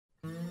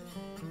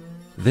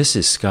This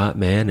is Scott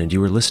Mann, and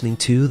you are listening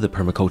to the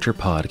Permaculture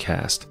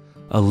Podcast,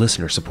 a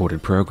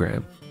listener-supported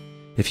program.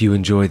 If you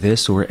enjoy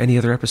this or any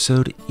other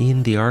episode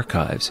in the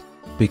archives,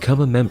 become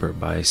a member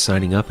by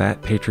signing up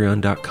at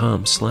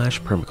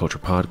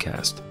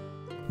patreon.com/permaculturepodcast.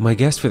 My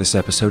guest for this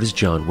episode is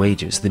John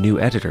Wages, the new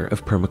editor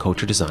of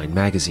Permaculture Design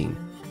magazine.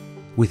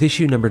 With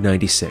issue number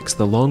 96,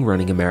 the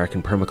long-running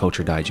American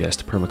permaculture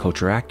digest,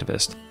 Permaculture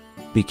Activist,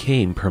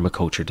 became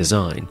Permaculture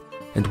Design,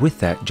 and with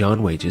that,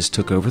 John Wages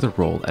took over the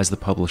role as the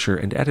publisher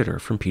and editor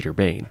from Peter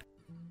Bain.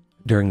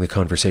 During the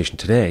conversation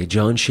today,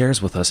 John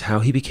shares with us how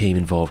he became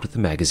involved with the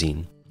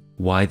magazine,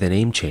 why the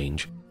name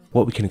change,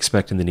 what we can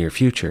expect in the near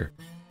future,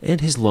 and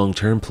his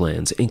long-term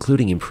plans,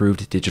 including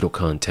improved digital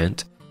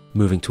content,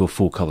 moving to a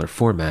full-color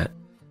format,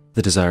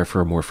 the desire for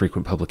a more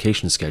frequent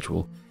publication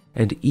schedule,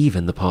 and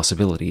even the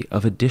possibility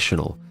of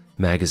additional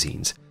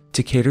magazines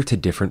to cater to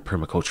different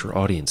permaculture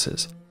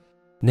audiences.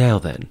 Now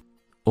then,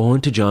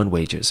 on to John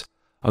Wages.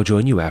 I'll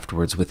join you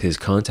afterwards with his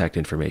contact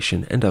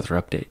information and other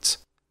updates.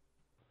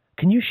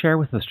 Can you share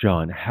with us,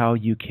 John, how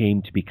you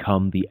came to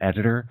become the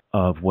editor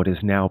of what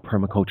is now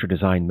Permaculture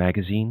Design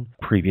magazine,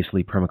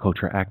 previously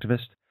Permaculture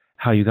Activist,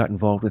 how you got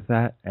involved with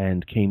that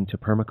and came to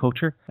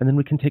permaculture, and then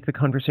we can take the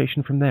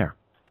conversation from there.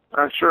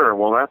 Sure.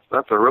 Well,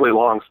 that's a really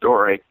long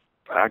story.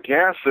 I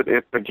guess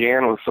it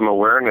began with some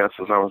awareness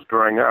as I was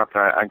growing up.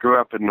 I grew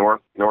up in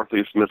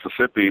northeast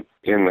Mississippi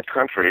in the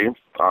country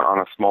on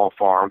a small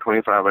farm,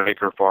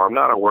 25-acre farm,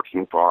 not a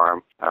working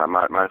farm.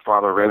 My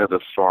father rented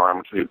this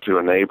farm to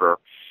a neighbor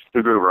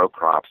who grew row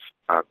crops,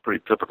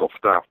 pretty typical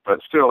stuff.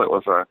 But still, it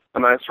was a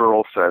nice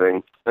rural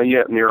setting, and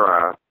yet near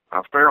a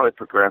fairly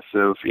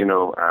progressive,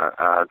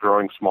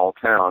 growing small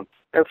town.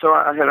 And so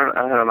I had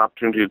an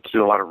opportunity to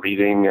do a lot of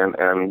reading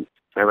and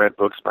I read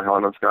books by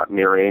Helena Scott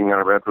Nearing, and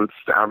I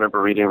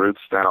remember reading Ruth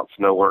Stout's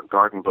No Work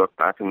Garden book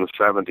back in the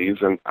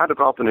 70s, and I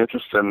developed an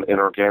interest in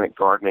organic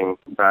gardening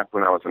back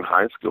when I was in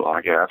high school,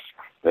 I guess,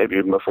 maybe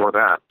even before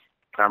that.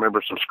 I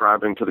remember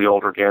subscribing to the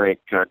old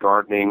organic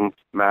gardening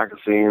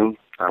magazine,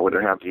 when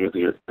it had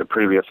the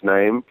previous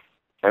name,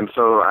 and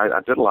so I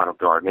did a lot of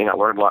gardening. I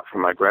learned a lot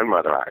from my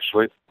grandmother,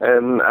 actually,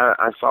 and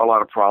I saw a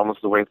lot of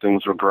problems the way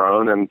things were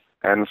grown, and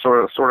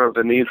sort of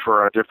the need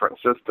for a different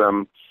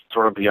system,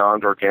 sort of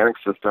beyond organic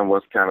system,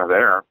 was kind of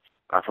there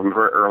from a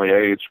very early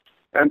age.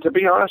 And to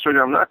be honest with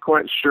you, I'm not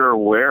quite sure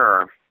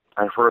where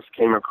I first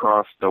came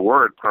across the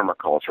word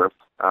permaculture.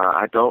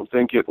 I don't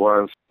think it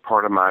was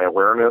part of my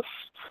awareness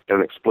in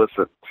an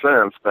explicit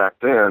sense back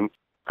then.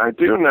 I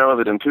do know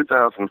that in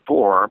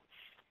 2004,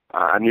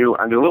 I knew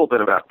a little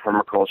bit about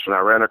permaculture, and I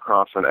ran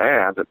across an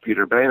ad that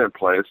Peter Bain had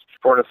placed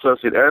for an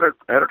associate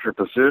editor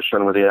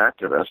position with The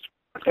Activist.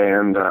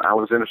 And I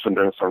was interested in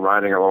doing some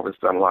writing. I've always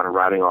done a lot of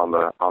writing on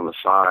the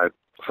side,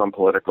 some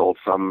political,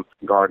 some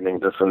gardening,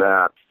 this and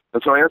that.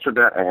 And so I answered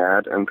that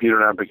ad, and Peter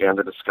and I began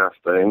to discuss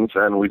things,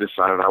 and we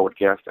decided I would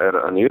guest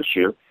edit an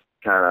issue,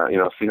 kind of,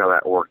 see how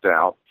that worked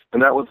out.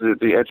 And that was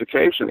the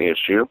education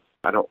issue.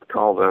 I don't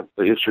recall the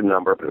issue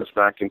number, but it was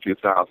back in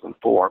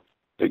 2004.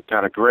 It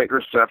got a great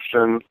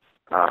reception.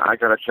 I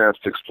got a chance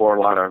to explore a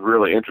lot of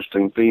really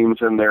interesting themes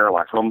in there,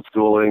 like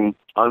homeschooling,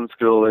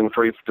 unschooling,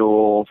 free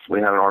schools. We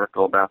had an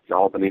article about the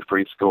Albany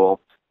Free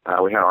School.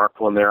 We had an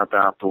article in there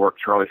about the work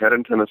Charlie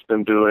Headington has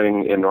been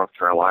doing in North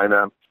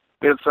Carolina.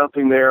 We had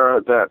something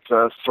there that's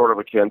sort of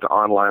akin to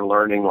online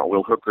learning, what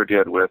Will Hooker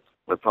did with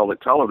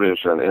public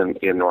television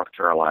in North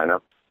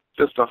Carolina.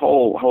 Just a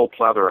whole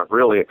plethora of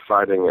really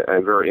exciting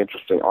and very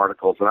interesting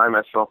articles. And I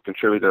myself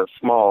contributed a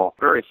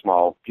very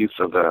small piece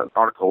of the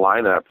article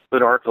lineup,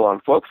 an article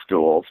on folk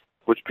schools,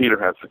 which Peter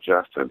had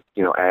suggested,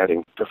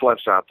 adding to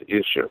flesh out the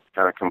issue,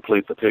 kind of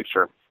complete the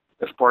picture.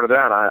 As part of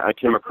that, I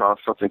came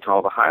across something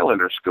called the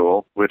Highlander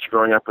School, which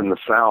growing up in the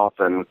South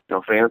and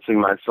fancying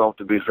myself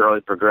to be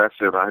fairly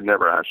progressive, I had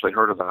never actually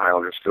heard of the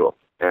Highlander School.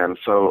 And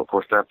so, of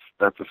course,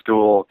 that's a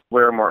school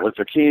where Martin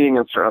Luther King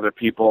and certain other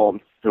people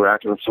who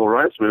acted in the civil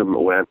rights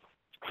movement went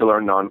to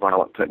learn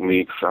nonviolent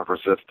techniques of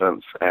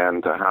resistance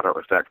and how to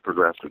effect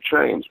progressive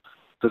change.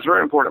 It's a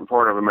very important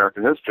part of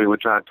American history,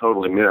 which I had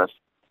totally missed.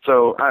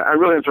 So I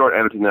really enjoyed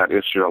editing that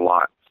issue a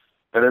lot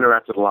and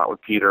interacted a lot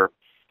with Peter,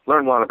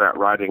 learned a lot about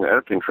writing and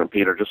editing from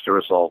Peter just as a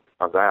result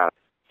of that.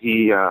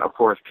 He, of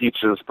course,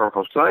 teaches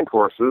permaculture design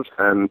courses,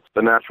 and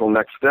the natural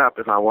next step,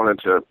 if I wanted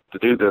to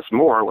do this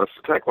more, was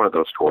to take one of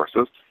those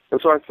courses. And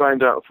so I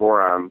signed up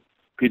for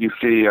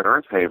PDC at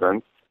Earth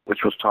Haven,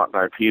 which was taught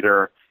by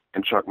Peter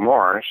and Chuck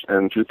Marsh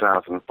in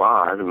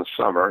 2005 in the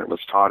summer. It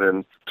was taught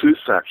in two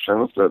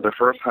sections, the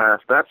first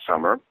half that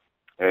summer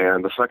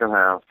and the second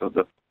half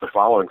the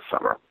following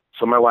summer.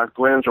 So my wife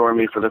Gwen joined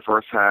me for the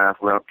first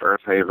half, went up to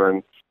Earth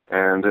Haven,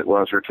 and it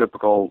was your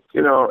typical,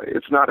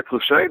 it's not a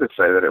cliche to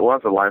say that it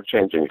was a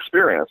life-changing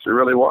experience. It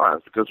really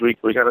was, because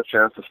we got a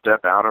chance to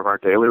step out of our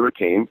daily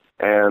routine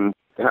and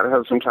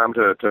have some time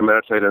to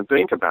meditate and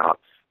think about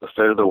the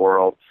state of the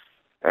world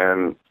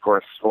and, of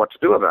course, what to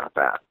do about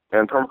that.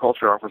 And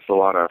permaculture offers a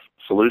lot of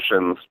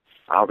solutions,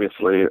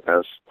 obviously,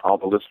 as all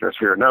the listeners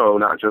here know,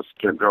 not just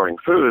to growing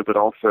food, but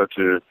also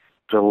to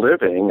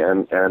living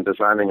and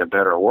designing a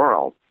better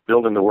world,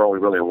 building the world we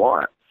really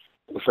want.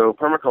 So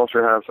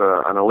permaculture has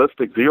an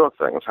holistic view of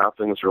things, how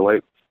things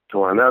relate to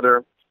one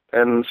another.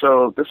 And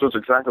so this was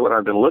exactly what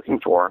I've been looking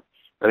for.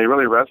 And it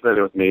really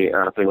resonated with me,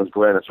 and I think with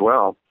Gwen as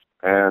well.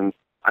 And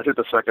I did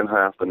the second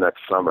half the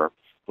next summer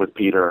with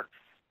Peter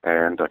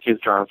and Keith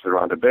Johnson,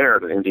 Rhonda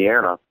Baird in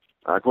Indiana.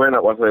 Gwen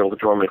wasn't able to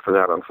join me for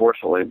that,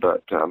 unfortunately,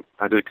 but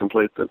I did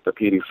complete the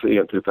PDC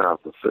in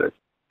 2006.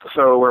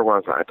 So where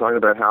was I? Talking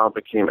about how I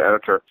became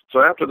editor.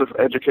 So after the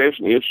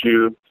education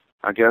issue,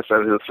 I guess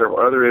I did several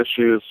other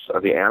issues.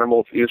 The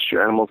animals issue,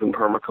 animals in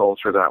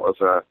permaculture, that was,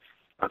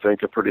 I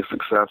think, a pretty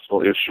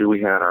successful issue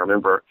we had. I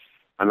remember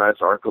a nice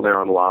article there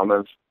on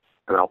llamas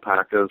and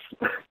alpacas,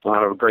 a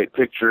lot of great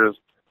pictures.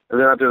 And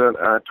then I did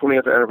a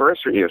 20th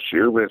anniversary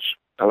issue, which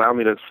allowed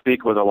me to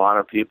speak with a lot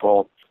of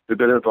people who've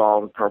been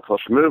involved in the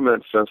permaculture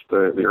movement since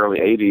the early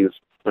 80s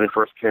when it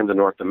first came to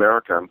North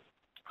America.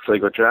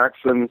 Sego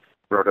Jackson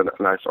wrote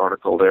a nice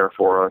article there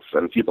for us,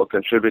 and people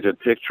contributed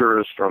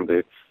pictures from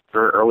the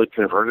very early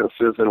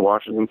convergences in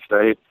Washington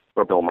State,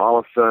 where Bill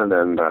Mollison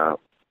and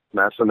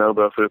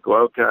Masanobu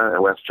Fukuoka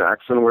and Wes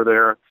Jackson were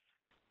there.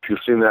 If you've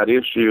seen that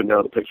issue, you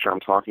know the picture I'm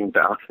talking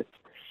about.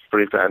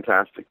 Pretty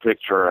fantastic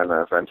picture and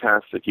a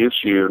fantastic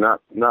issue.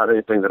 Not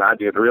anything that I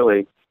did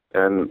really,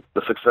 and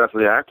the success of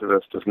the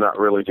activist is not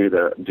really due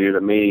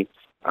to me.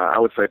 I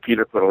would say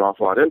Peter put an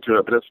awful lot into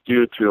it, but it's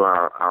due to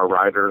our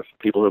writers,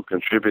 people who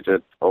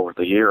contributed over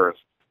the years.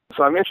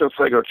 So I mentioned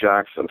Sego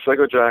Jackson.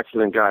 Sego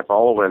Jackson and Guy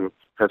Baldwin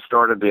had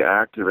started the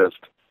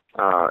activist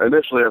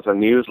initially as a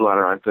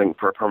newsletter, I think,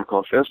 for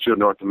Permaculture Institute of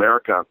North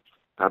America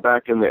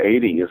back in the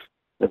 80s.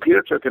 And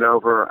Peter took it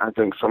over, I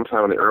think,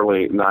 sometime in the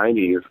early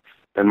 90s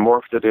and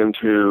morphed it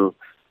into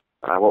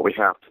what we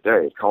have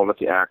today, calling it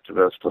the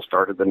activist, and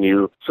started the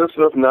new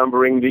system of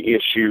numbering the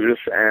issues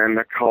and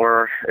the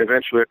color,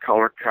 eventually a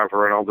color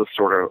cover and all this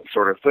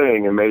sort of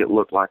thing, and made it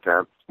look like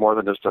more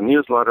than just a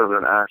newsletter, but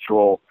an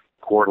actual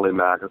quarterly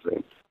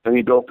magazine. And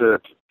he built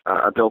it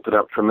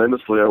up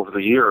tremendously over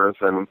the years,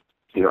 and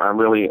I'm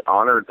really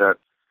honored that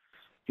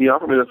he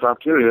offered me this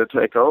opportunity to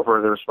take over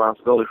the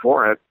responsibility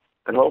for it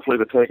and hopefully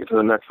to take it to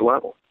the next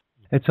level.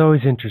 It's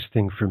always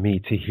interesting for me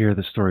to hear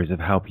the stories of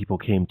how people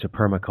came to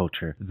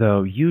permaculture,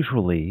 though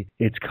usually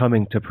it's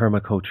coming to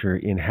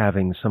permaculture in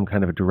having some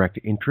kind of a direct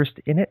interest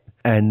in it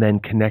and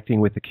then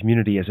connecting with the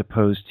community, as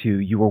opposed to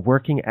you were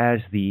working as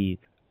a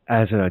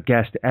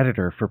guest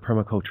editor for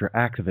Permaculture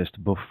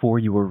Activist before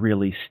you were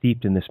really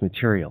steeped in this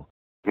material.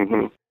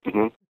 Mm-hmm.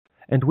 Mm-hmm.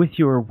 And with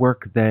your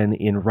work then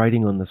in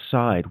writing on the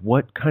side,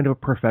 what kind of a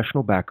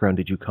professional background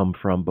did you come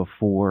from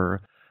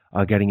before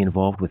getting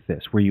involved with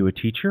this? Were you a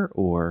teacher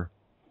or?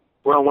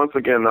 Well, once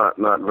again,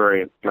 not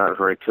very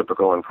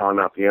typical, and probably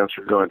not the answer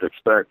you're going to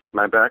expect.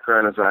 My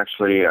background is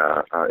actually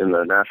in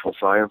the natural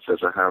sciences.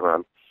 I have a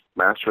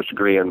master's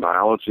degree in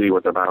biology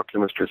with a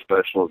biochemistry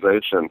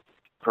specialization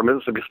from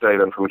Mississippi State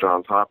and from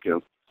Johns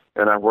Hopkins,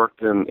 and I've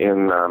worked in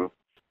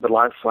the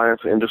life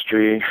science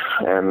industry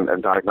and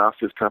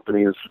diagnostics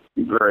companies,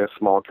 various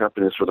small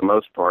companies for the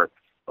most part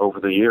over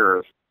the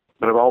years.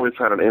 But I've always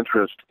had an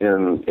interest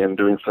in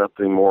doing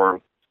something more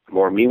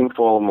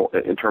meaningful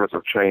in terms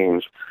of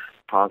change,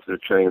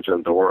 positive change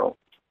in the world.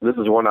 This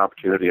is one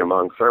opportunity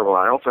among several.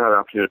 I also had an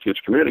opportunity to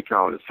teach community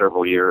college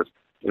several years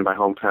in my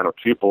hometown of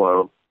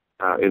Tupelo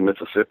in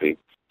Mississippi.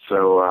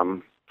 So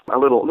a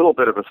little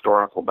bit of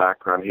historical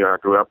background here. I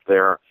grew up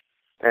there,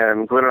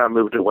 and Gwen and I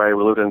moved away.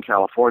 We lived in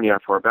California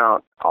for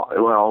about,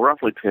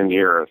 roughly 10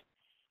 years,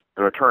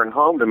 and returned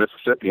home to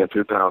Mississippi in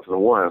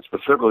 2001,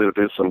 specifically to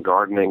do some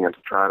gardening and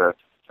to try to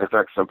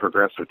effect some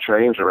progressive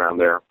change around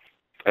there,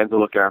 and to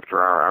look after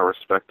our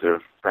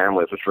respective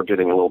families, which were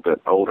getting a little bit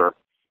older.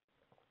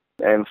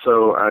 And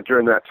so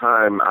during that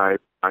time, I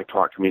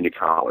taught community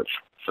college.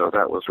 So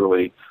that was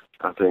really,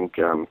 I think,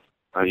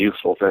 a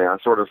useful thing. I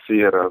sort of see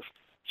it as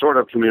sort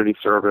of community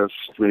service.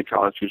 Community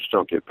college, you just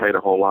don't get paid a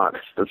whole lot,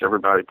 as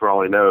everybody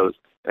probably knows.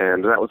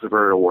 And that was a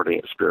very rewarding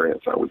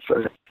experience, I would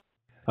say.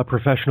 A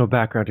professional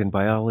background in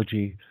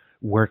biology,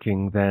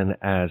 working then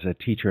as a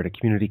teacher at a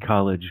community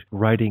college,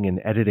 writing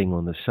and editing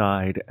on the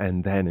side,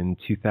 and then in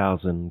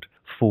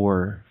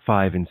 2004,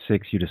 5, and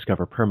 6, you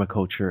discover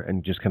permaculture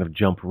and just kind of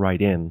jump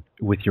right in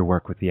with your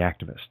work with the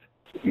activist.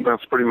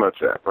 That's pretty much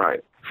it,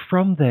 right.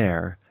 From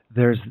there,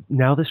 there's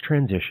now this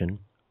transition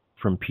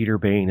from Peter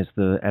Bain as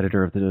the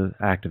editor of the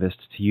activist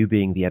to you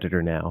being the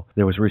editor now.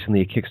 There was recently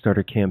a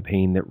Kickstarter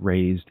campaign that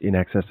raised in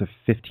excess of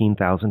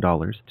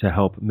 $15,000 to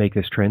help make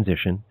this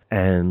transition.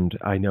 And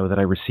I know that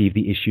I received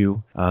the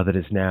issue that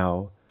is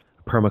now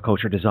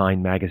Permaculture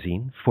Design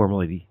Magazine,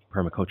 formerly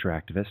Permaculture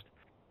Activist.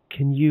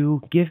 Can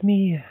you give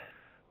me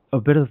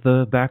a bit of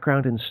the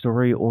background and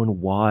story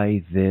on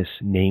why this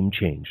name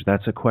change?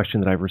 That's a question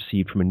that I've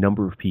received from a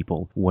number of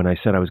people when I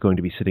said I was going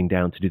to be sitting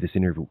down to do this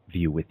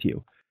interview with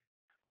you.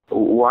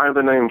 Why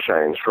the name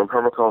change from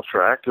Permaculture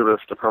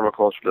Activist to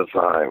Permaculture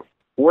Design?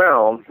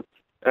 Well,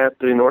 at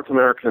the North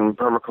American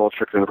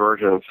Permaculture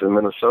Convergence in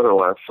Minnesota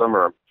last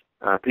summer,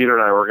 Peter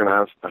and I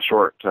organized a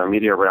short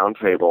media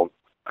roundtable,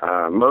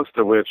 most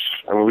of which,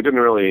 we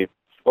didn't really,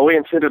 we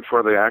intended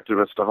for the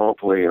activists to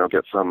hopefully,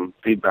 get some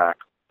feedback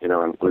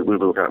and we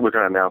were going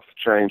to announce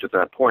the change at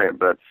that point,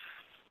 but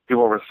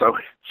people were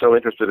so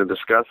interested in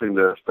discussing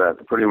this that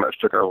it pretty much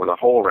took over the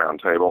whole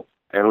roundtable.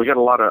 And we got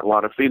a lot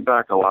of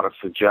feedback, a lot of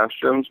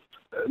suggestions.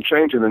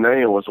 Changing the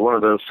name was one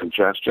of those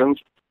suggestions.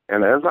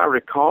 And as I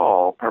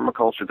recall,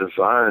 permaculture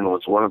design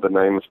was one of the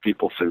names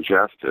people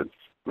suggested.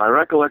 My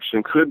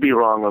recollection could be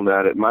wrong on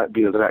that. It might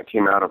be that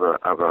came out of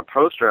a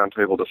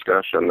post-roundtable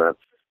discussion that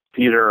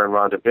Peter and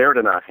Rhonda Baird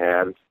and I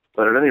had.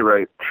 But at any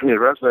rate, it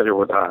resonated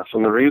with us.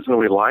 And the reason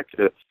we liked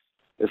it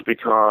is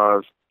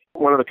because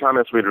one of the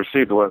comments we'd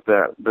received was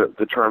that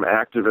the term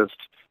activist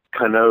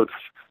connotes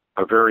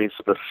a very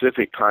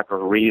specific type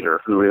of reader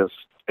who is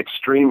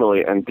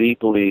extremely and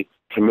deeply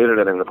committed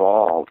and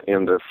involved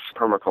in this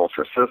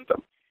permaculture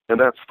system. And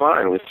that's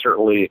fine. We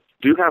certainly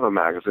do have a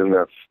magazine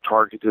that's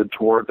targeted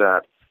toward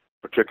that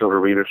particular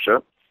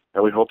readership,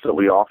 and we hope that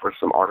we offer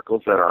some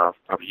articles that are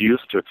of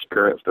use to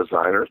experienced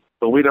designers.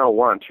 But we don't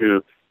want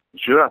to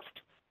just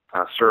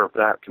serve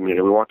that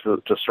community. We want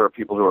to serve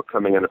people who are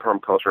coming into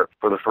permaculture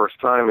for the first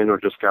time and who are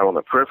just kind of on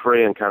the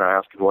periphery and kind of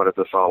asking, what is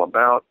this all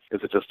about?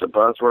 Is it just a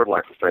buzzword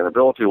like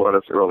sustainability? What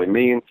does it really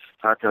mean?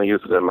 How can I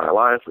use it in my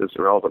life? Is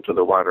it relevant to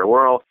the wider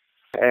world?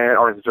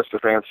 Or is it just a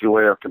fancy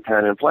way of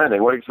companion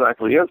planting? What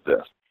exactly is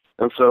this?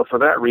 And so for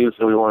that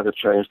reason, we wanted to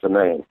change the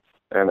name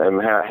and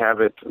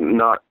have it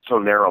not so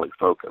narrowly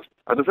focused.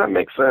 Does that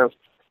make sense?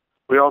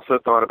 We also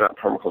thought about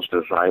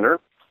permaculture designer,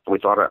 and we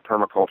thought about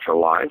permaculture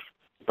life.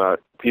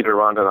 But Peter,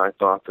 Rhonda, and I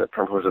thought that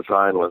permaculture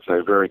design was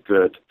a very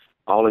good,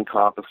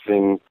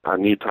 all-encompassing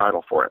new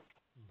title for it.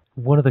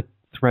 One of the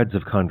threads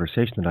of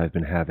conversation that I've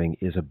been having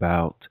is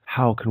about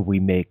how can we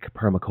make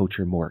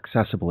permaculture more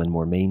accessible and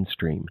more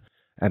mainstream.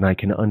 And I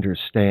can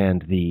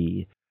understand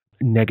the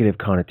negative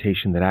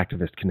connotation that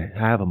activists can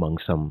have among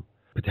some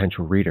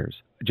potential readers.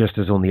 Just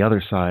as on the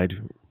other side,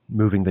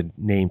 moving the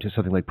name to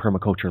something like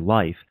Permaculture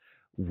Life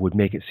would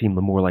make it seem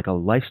more like a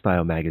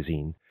lifestyle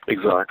magazine.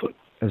 Exactly.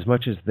 As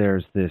much as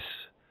there's this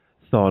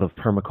thought of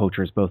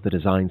permaculture as both a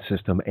design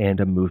system and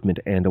a movement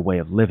and a way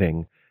of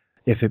living,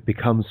 if it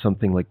becomes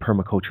something like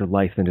Permaculture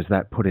Life, then does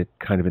that put it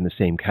kind of in the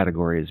same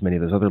category as many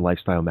of those other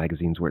lifestyle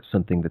magazines where it's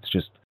something that's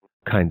just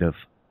kind of,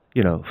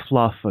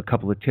 fluff, a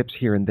couple of tips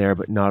here and there,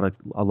 but not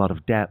a lot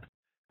of depth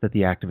that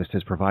the activist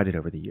has provided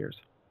over the years?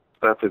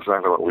 That's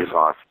exactly what we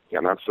thought,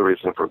 and that's the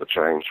reason for the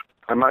change.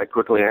 I might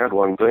quickly add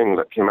one thing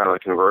that came out of the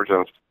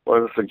convergence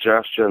was a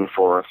suggestion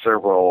for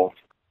several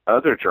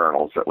other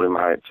journals that we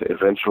might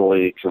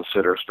eventually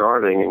consider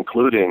starting,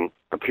 including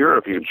a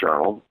peer-reviewed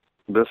journal.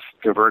 This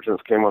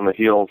convergence came on the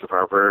heels of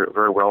our very,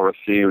 very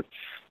well-received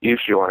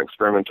issue on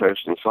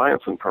experimentation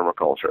science in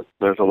permaculture.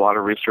 There's a lot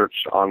of research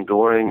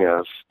ongoing,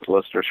 as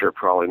listeners here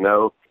probably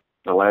know.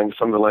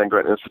 Some of the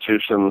land-grant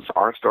institutions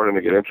are starting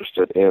to get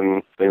interested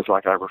in things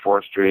like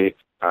agroforestry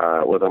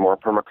with a more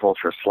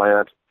permaculture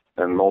slant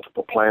and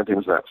multiple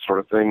plantings, that sort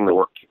of thing. The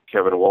work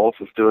Kevin Wolf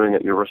is doing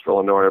at University of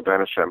Illinois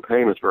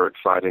Urbana-Champaign is very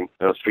exciting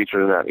and was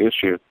featured in that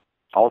issue.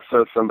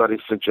 Also, somebody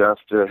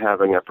suggested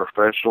having a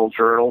professional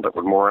journal that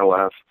would more or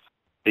less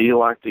be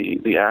like the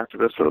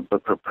activists,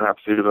 but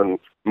perhaps even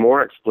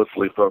more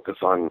explicitly focus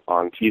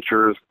on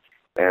teachers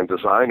and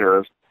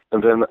designers,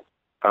 and then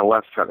a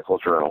less technical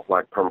journal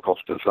like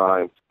Permaculture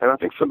Design. And I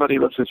think somebody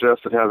even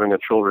suggested having a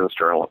children's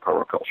journal of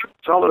permaculture.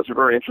 So all those are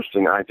very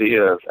interesting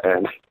ideas,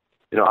 and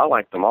I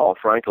like them all,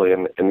 frankly,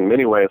 and in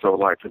many ways I would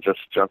like to just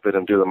jump in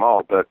and do them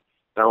all, but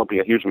that would be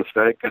a huge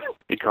mistake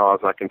because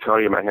I can tell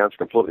you my hands are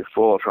completely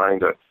full trying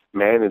to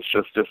manage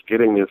just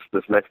getting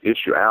this next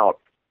issue out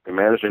and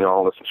managing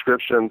all the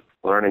subscriptions,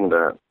 learning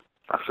the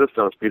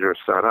systems Peter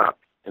set up.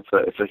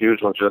 It's a huge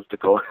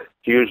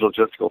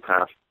logistical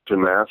task to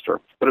master.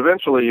 But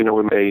eventually,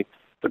 we may,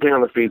 depending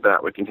on the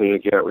feedback we continue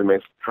to get, we may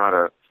try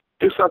to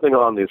do something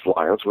along these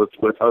lines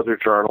with other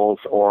journals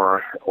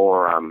or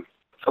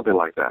something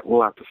like that.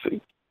 We'll have to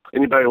see.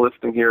 Anybody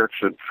listening here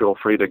should feel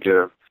free to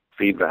give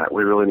feedback.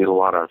 We really need a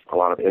lot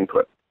of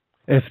input.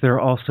 If they're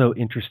also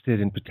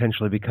interested in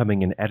potentially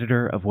becoming an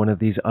editor of one of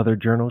these other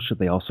journals, should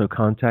they also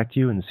contact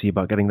you and see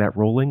about getting that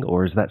rolling,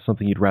 or is that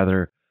something you'd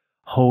rather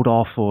hold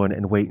off on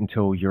and wait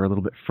until you're a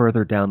little bit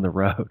further down the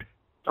road?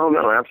 Oh,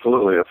 no,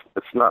 absolutely.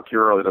 It's not too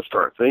early to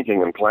start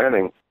thinking and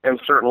planning.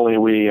 And certainly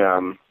we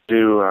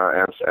do,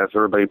 as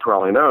everybody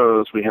probably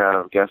knows, we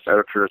have guest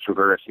editors for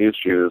various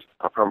issues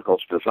of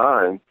Permaculture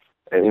Design.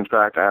 And in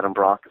fact, Adam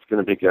Brock is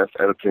going to be guest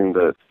editing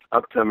the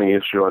upcoming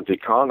issue on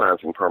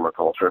decolonizing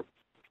permaculture.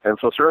 And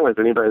so certainly if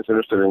anybody's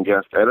interested in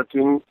guest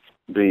editing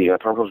the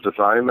Permaculture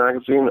Design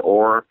magazine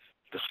or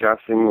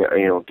discussing,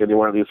 getting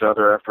one of these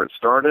other efforts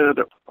started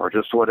or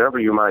just whatever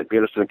you might be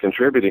interested in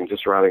contributing,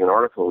 just writing an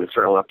article, we'd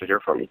certainly love to hear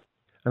from you.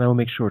 And I will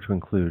make sure to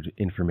include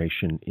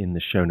information in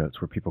the show notes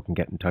where people can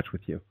get in touch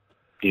with you.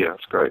 Yeah,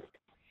 that's great.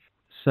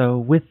 So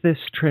with this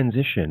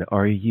transition,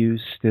 are you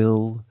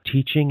still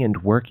teaching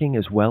and working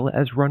as well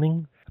as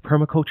running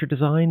Permaculture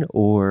Design,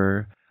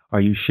 or are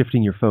you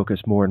shifting your focus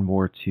more and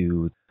more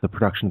to the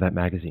production of that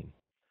magazine?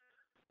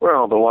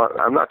 Well,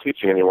 I'm not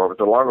teaching anymore, but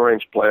the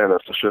long-range plan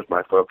is to shift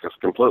my focus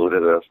completely to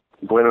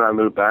this. Gwen and I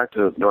moved back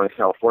to Northern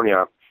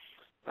California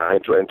in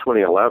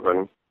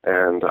 2011,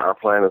 And our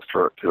plan is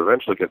to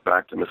eventually get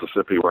back to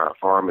Mississippi where our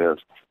farm is.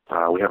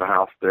 We have a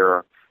house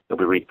there that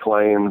we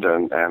reclaimed,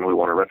 and we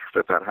want to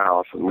retrofit that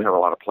house, and we have a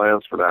lot of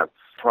plans for that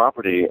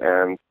property.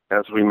 And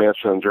as we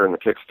mentioned during the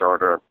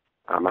Kickstarter,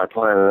 my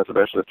plan is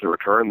eventually to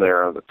return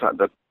there.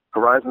 The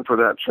horizon for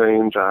that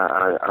change,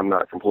 I'm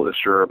not completely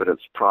sure, but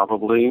it's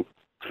probably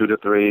 2 to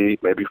 3,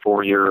 maybe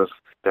 4 years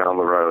down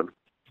the road.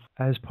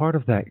 As part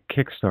of that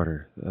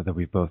Kickstarter that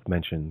we've both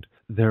mentioned,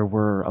 there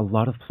were a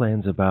lot of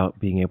plans about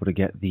being able to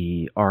get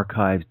the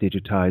archives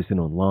digitized and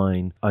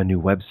online, a new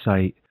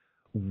website.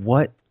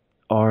 What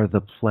are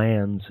the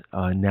plans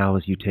now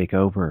as you take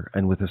over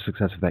and with the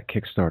success of that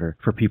Kickstarter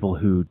for people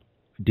who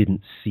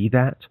didn't see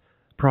that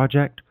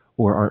project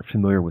or aren't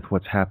familiar with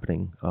what's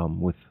happening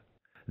with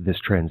this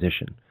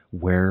transition?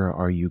 Where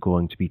are you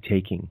going to be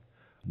taking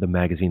the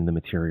magazine, the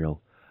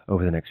material,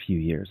 over the next few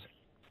years?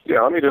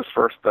 Yeah, let me just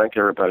first thank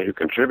everybody who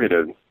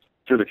contributed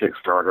to the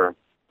Kickstarter.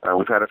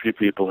 We've had a few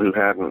people who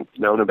hadn't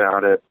known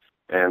about it,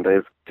 and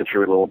they've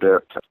contributed a little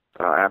bit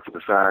after the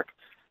fact.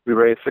 We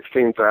raised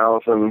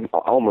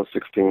almost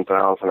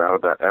 $16,000 out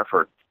of that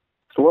effort.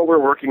 So what we're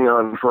working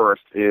on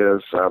first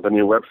is the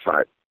new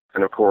website.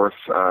 And of course,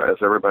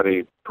 as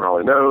everybody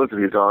probably knows, if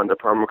you've gone to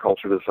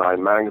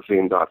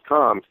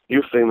permaculturedesignmagazine.com,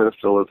 you've seen that it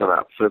still isn't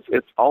up. So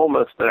it's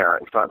almost there.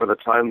 In fact, by the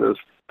time this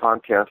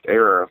podcast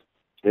airs,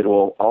 it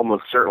will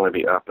almost certainly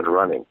be up and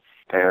running.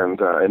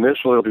 And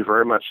initially, it'll be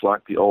very much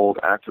like the old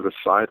activist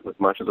site with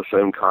much of the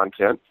same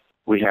content.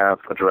 We have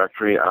a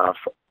directory of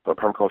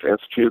permaculture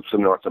institutes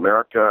in North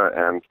America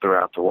and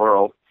throughout the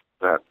world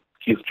that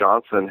Keith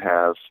Johnson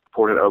has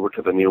ported over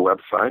to the new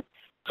website.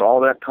 So all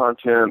that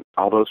content,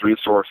 all those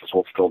resources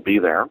will still be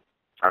there.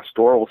 Our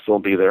store will still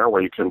be there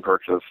where you can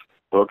purchase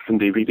books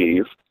and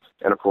DVDs.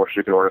 And, of course,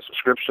 you can order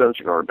subscriptions.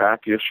 You can order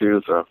back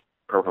issues of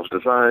Permaculture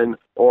Design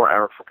or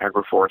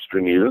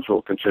agroforestry news.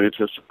 We'll continue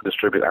to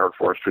distribute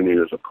agroforestry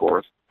news, of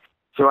course.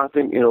 So I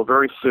think,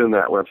 very soon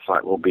that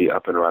website will be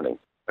up and running.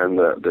 And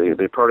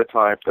the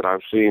prototype that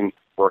I've seen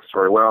works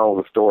very well.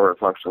 The store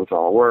functions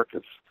all work.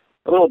 It's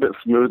a little bit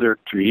smoother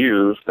to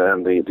use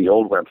than the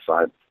old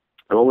website.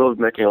 And we'll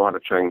be making a lot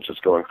of changes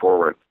going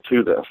forward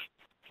to this.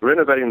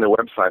 Renovating the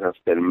website has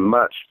been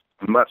much,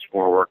 much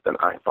more work than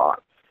I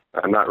thought.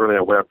 I'm not really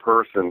a web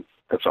person,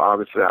 and so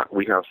obviously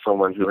we have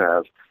someone who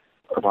has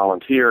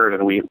volunteered,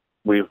 and we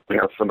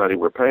have somebody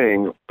we're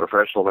paying, a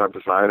professional web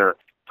designer,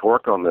 to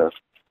work on this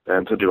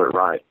and to do it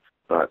right.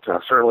 But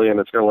certainly, and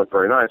it's going to look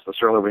very nice, but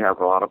certainly we have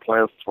a lot of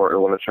plans for it.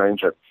 We want to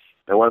change it.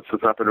 And once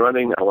it's up and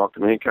running, I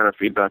welcome any kind of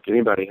feedback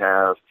anybody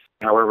has.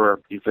 However,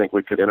 you think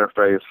we could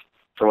interface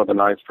some of the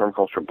nice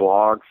permaculture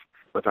blogs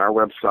with our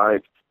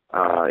website,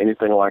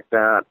 anything like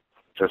that,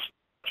 just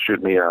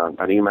shoot me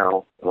an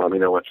email and let me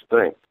know what you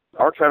think.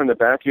 Archiving the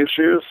back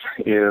issues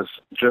is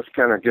just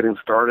kind of getting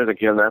started.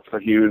 Again, that's a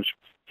huge,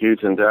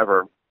 huge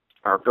endeavor.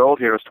 Our goal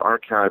here is to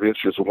archive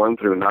issues 1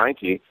 through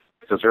 90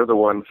 because they're the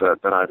ones that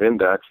I've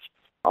indexed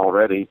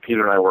already.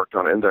 Peter and I worked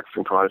on an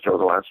indexing project over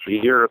the last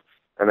few years,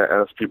 and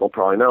as people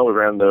probably know, we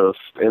ran those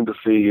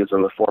indices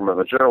in the form of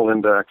a general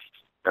index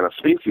and a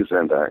species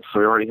index. So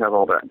we already have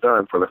all that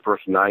done for the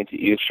first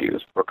 90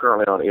 issues. We're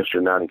currently on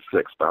issue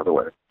 96, by the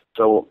way.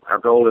 So our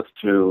goal is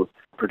to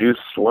produce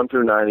 1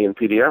 through 90 in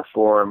PDF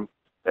form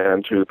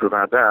and to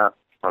provide that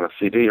on a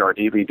CD or a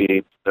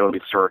DVD that will be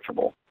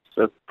searchable.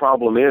 The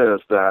problem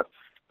is that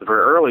the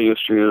very early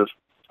issues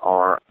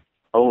are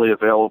only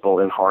available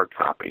in hard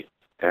copy.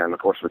 And, of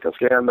course, we can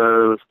scan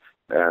those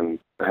and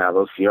have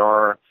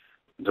OCR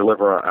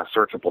deliver a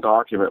searchable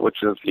document,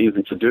 which is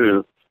easy to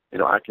do.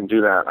 I can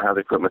do that. I have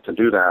the equipment to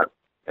do that,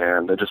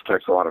 and it just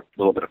takes a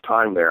little bit of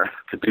time there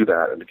to do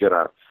that and to get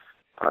a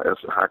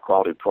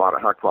high-quality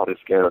product, high-quality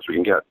scan as we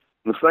can get.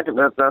 And the second,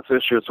 that's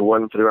issues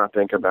 1 through, I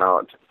think,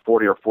 about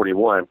 40 or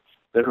 41.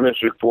 Then from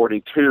issue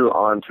 42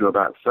 on to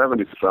about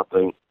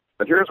 70-something.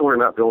 But here's where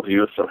we might be able to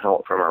use some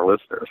help from our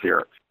listeners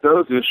here.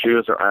 Those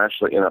issues are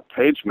actually in a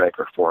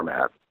PageMaker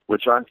format,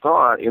 which I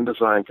thought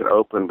InDesign could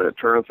open, but it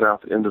turns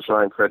out that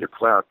InDesign Creative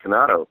Cloud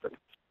cannot open.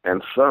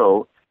 And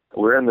so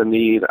we're in the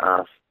need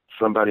of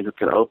somebody who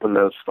can open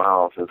those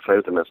files and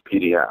save them as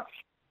PDFs.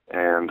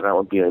 And that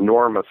would be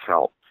enormous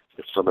help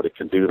if somebody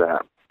could do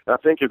that. I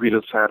think if you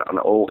just had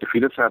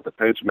the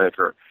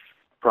PageMaker,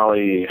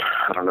 probably,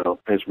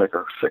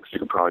 PageMaker 6, you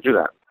could probably do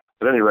that.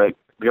 At any rate,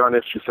 beyond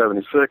issue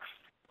 76,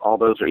 all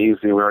those are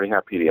easy. We already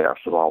have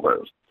PDFs of all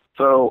those.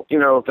 So,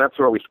 that's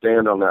where we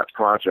stand on that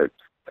project.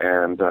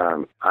 And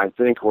I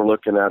think we're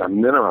looking at a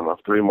minimum of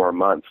 3 more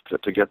months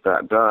to get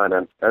that done.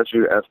 And as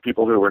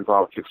people who were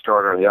involved with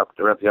Kickstarter and the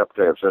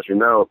updates, as you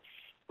know,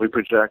 we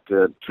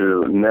projected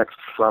to next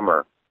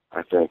summer,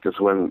 I think, is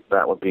when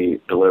that would be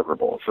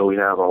deliverable. So we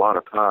have a lot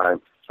of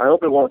time. I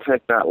hope it won't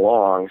take that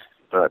long,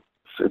 but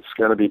it's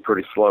going to be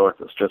pretty slow if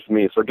it's just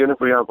me. So again, if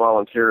we have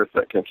volunteers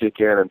that can kick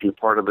in and do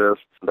part of this,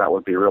 that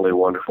would be really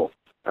wonderful.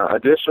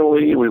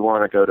 Additionally, we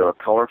want to go to a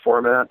color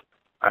format.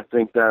 I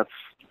think that's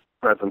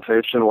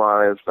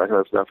presentation-wise, that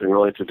has nothing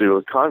really to do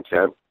with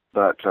content,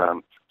 but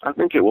I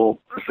think it will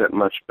present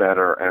much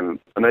better and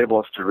enable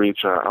us to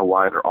reach a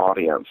wider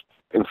audience.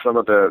 In some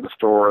of the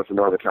stores in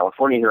Northern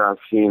California here, I've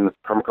seen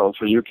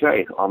Permaculture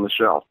UK on the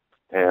shelf.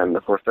 And,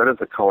 of course, that is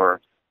a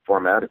color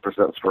format. It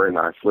presents very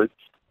nicely,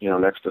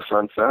 next to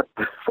Sunset,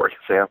 for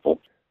example.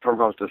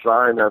 Permaculture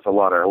Design has a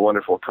lot of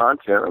wonderful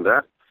content, and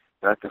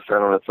that can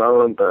stand on its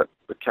own, but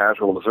the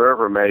casual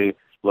observer may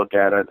look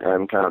at it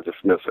and kind of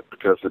dismiss it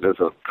because it is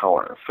a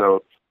color.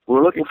 So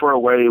we're looking for a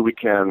way we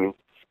can,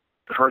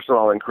 first of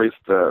all, increase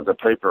the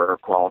paper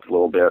quality a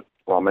little bit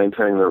while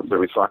maintaining the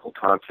recycled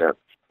content,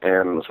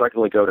 and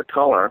secondly, go to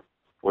color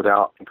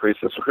without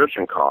increasing the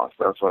subscription cost.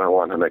 That's what I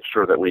want to make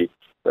sure that we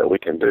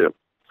can do.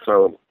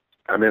 So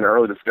I'm in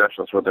early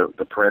discussions with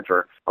the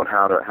printer on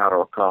how to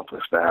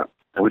accomplish that.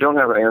 And we don't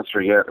have an answer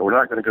yet. We're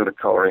not going to go to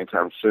color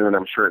anytime soon.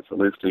 I'm sure it's at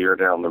least a year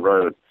down the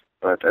road.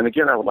 And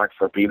again, I would like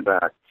some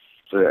feedback.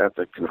 So at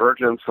the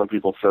convergence, some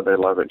people said they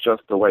love it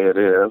just the way it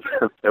is.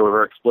 They were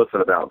very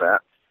explicit about that.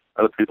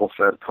 Other people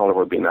said color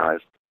would be nice.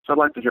 So I'd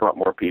like to hear what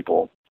more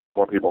people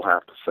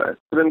have to say.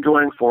 And then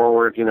going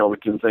forward, we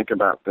can think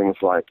about things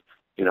like,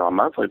 a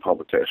monthly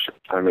publication.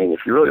 I mean,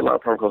 if you really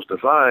love Permaculture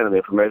Design and the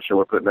information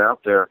we're putting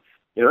out there,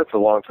 it's a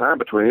long time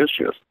between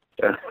issues.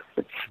 And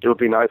it would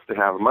be nice to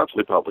have a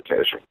monthly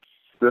publication.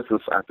 This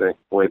is, I think,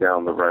 way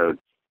down the road.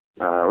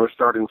 We're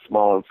starting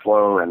small and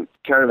slow and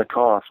counting the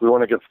cost. We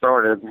want to get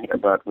started,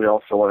 but we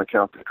also want to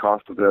count the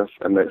cost of this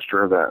and make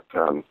sure that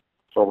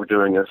what we're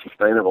doing is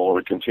sustainable.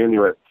 We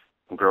continue it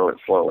and grow it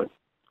slowly.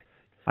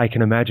 I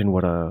can imagine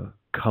what a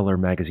color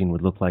magazine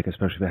would look like,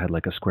 especially if it had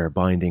like a square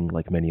binding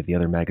like many of the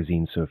other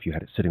magazines. So if you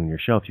had it sitting on your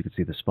shelf, you could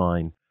see the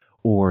spine,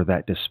 or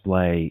that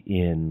display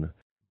in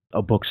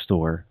a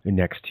bookstore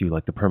next to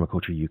like the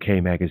Permaculture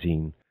UK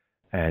magazine,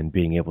 and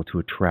being able to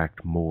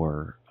attract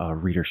more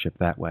readership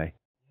that way.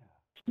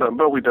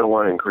 But we don't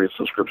want to increase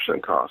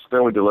subscription costs.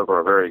 Then we deliver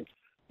a very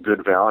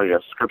good value. A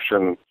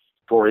subscription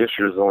for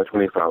issues is only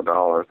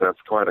 $25. That's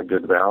quite a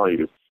good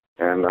value.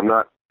 And I'm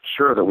not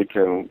sure that we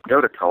can go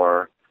to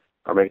color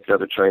or make the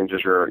other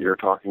changes you're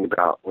talking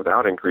about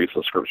without increased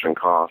subscription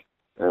costs.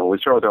 And we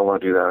certainly don't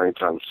want to do that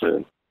anytime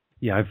soon.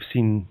 Yeah, I've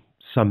seen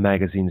some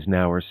magazines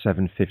now are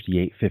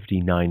 $7.50,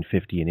 $8.50,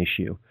 $9.50 an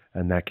issue.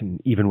 And that can,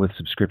 even with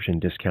subscription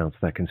discounts,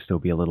 that can still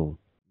be a little.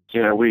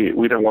 Yeah, we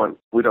don't want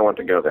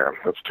to go there.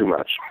 That's too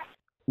much.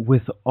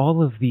 With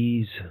all of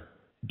these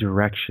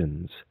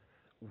directions,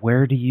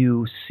 where do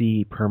you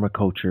see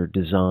permaculture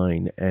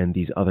design and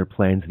these other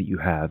plans that you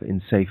have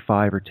in, say,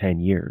 5 or 10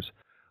 years?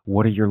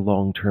 What are your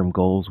long-term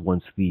goals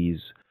once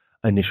these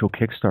initial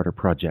Kickstarter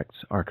projects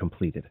are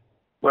completed?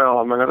 Well,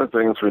 among other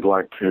things, we'd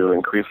like to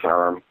increase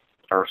our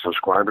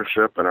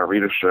subscribership and our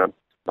readership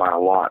by a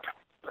lot.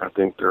 I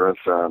think there is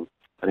an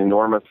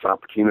enormous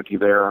opportunity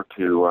there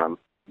to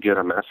get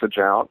a message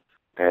out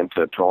and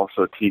to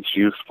also teach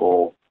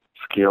useful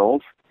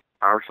skills.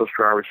 Our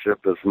subscribership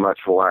is much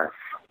less,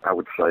 I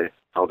would say,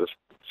 I'll just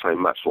say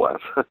much less,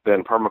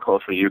 than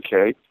Permaculture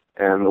UK.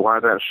 And why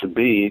that should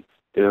be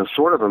is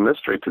sort of a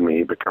mystery to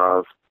me,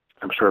 because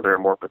I'm sure there are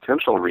more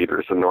potential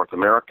readers in North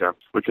America.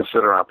 We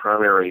consider our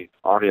primary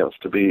audience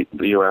to be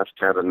the U.S.,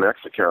 Canada, and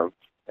Mexico.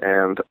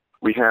 And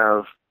we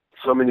have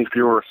so many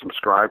fewer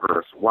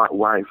subscribers.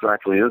 Why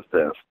exactly is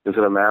this? Is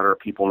it a matter of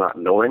people not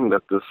knowing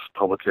that this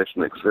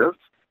publication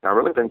exists? I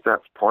really think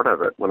that's part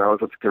of it. When I was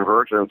at the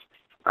Convergence,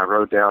 I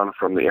rode down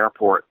from the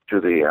airport to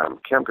the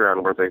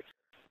campground where the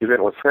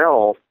event was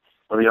held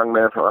with a young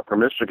man from Upper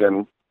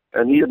Michigan,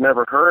 and he had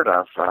never heard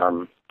of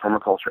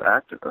Permaculture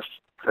Activist.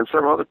 And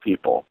several other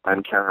people I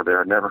encountered there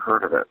had never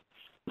heard of it.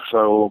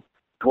 So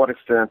to what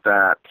extent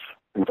that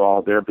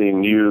involved their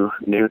being new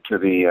to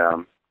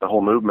the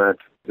whole movement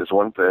is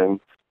one thing.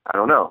 I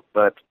don't know.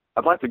 But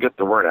I'd like to get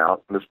the word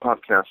out, and this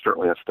podcast is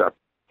certainly a step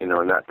in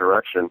that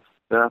direction.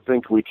 Then I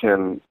think we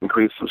can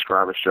increase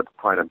subscribership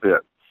quite a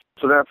bit.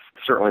 So that's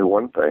certainly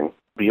one thing.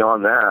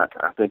 Beyond that,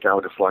 I think I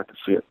would just like to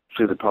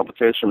see the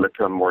publication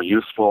become a more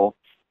useful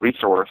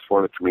resource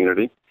for the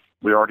community.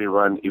 We already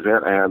run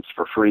event ads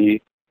for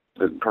free.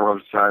 The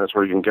Permaculture Design is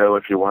where you can go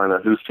if you want to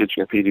know who's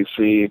teaching a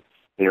PDC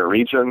in your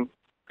region.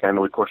 And,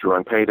 of course, we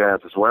run paid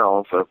ads as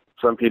well. So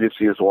some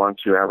PDCs want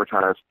to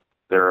advertise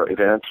their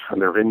event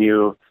and their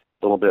venue a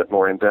little bit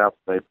more in depth.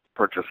 They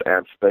purchase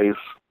ad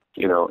space,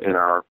 in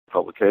our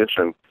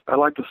publication. I'd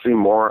like to see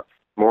more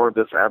of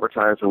this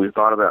advertising. We've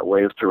thought about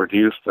ways to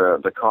reduce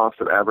the cost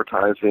of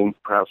advertising,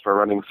 perhaps by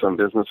running some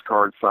business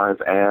card size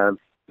ads.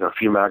 A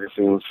few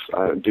magazines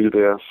do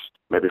this,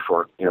 maybe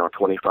for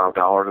 $25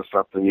 or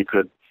something. You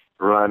could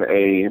run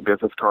a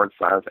business card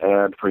size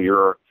ad for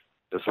your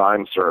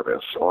design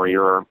service or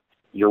your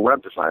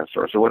web design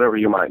service or whatever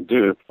you might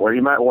do, or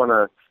you might want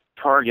to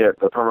target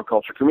the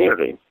permaculture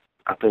community.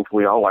 I think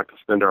we all like to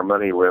spend our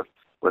money with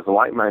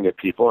like-minded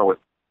people or with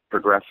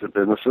progressive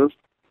businesses,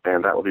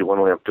 and that would be one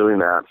way of doing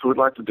that. So we'd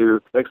like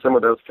to make some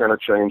of those kind of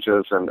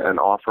changes and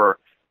offer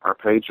our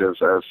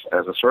pages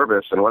as a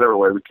service in whatever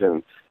way we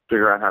can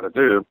figure out how to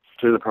do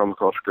to the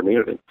permaculture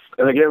community.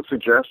 And again,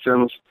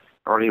 suggestions.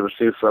 I already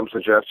received some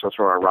suggestions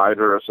from our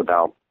writers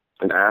about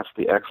an Ask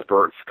the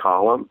Experts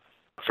column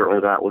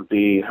certainly that would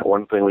be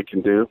one thing we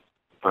can do.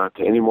 But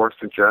any more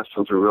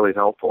suggestions are really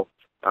helpful.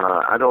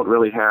 I don't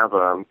really have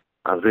a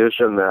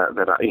vision I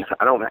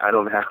don't have. I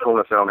don't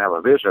want to say I don't have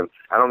a vision.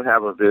 I don't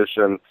have a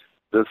vision.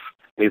 This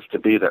needs to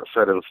be that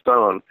set in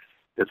stone.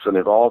 It's an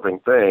evolving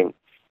thing.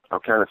 I'll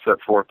kind of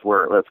set forth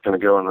where that's going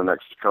to go in the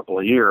next couple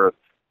of years.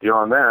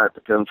 Beyond that, it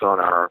depends on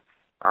our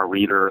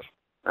readers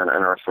and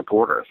our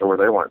supporters and where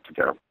they want it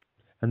to go.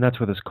 And that's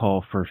where this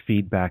call for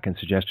feedback and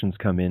suggestions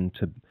come in,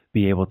 to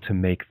be able to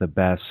make the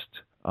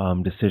best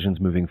decisions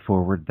moving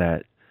forward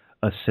that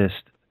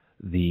assist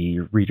the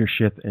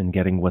readership in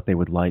getting what they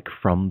would like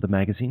from the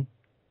magazine?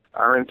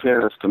 Our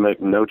intent is to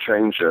make no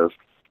changes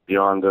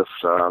beyond this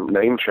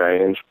name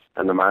change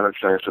and the minor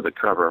change to the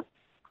cover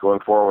going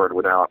forward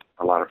without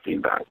a lot of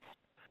feedback.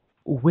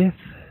 With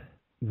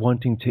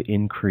wanting to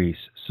increase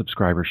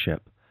subscribership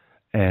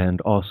and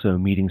also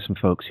meeting some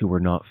folks who were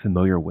not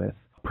familiar with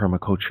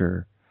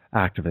Permaculture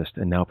Activist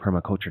and now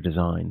Permaculture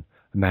Design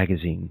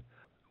magazine,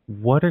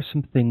 what are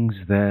some things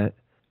that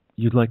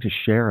you'd like to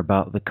share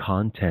about the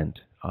content,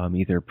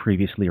 either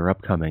previously or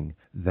upcoming,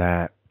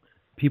 that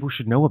people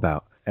should know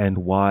about and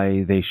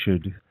why they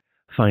should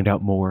find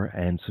out more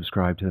and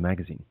subscribe to the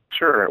magazine?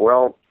 Sure.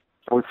 Well,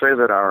 I would say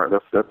that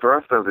the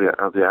thrust of the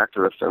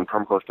Activist and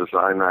Permaculture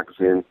Design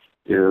magazine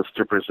is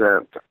to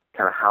present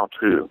kind of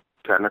how-to,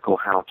 technical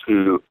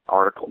how-to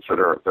articles that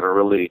are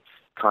really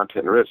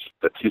content-rich,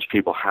 that teach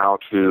people how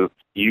to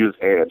use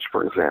edge,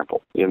 for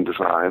example, in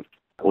design.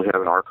 We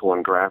have an article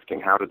on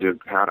grafting, how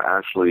to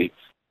actually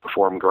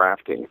perform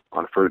grafting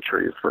on fruit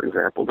trees, for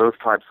example. Those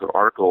types of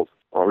articles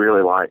I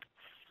really like.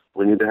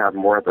 We need to have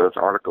more of those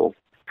articles.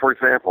 For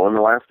example, in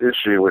the last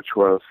issue, which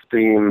was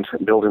themed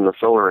Building the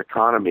Solar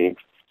Economy,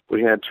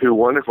 we had two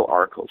wonderful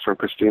articles from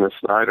Christina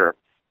Snyder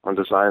on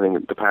designing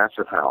the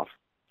passive house.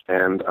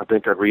 And I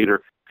think a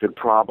reader could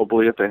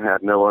probably, if they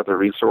had no other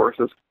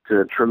resources,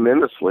 could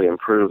tremendously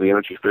improve the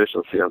energy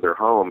efficiency of their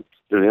home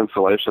through the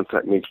insulation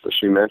techniques that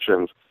she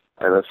mentions,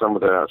 and then some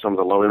of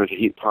the low energy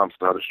heat pumps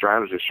and other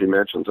strategies she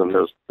mentions in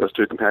those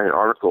two companion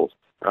articles.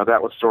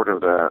 That was sort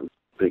of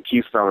the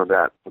keystone of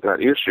that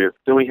issue.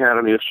 Then we had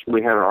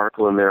an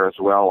article in there as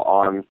well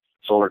on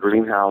solar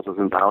greenhouses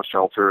and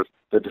bioshelters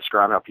that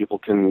describe how you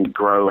can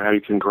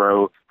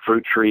grow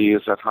fruit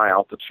trees at high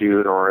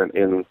altitude or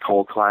in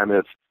cold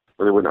climates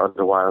where they wouldn't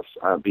otherwise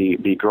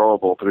be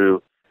growable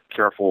through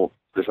careful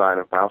design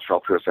of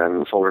bioshelters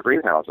and solar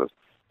greenhouses.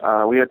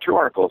 We had two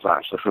articles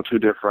actually from two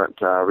different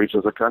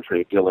regions of the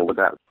country dealing with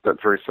that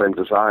very same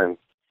design.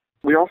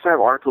 We also have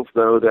articles,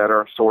 though, that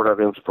are sort of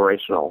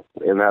inspirational.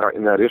 In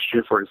that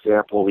issue, for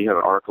example, we had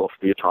an article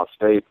from Utah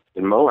State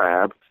in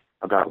Moab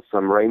about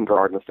some rain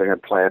gardens they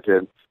had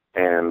planted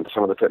and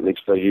some of the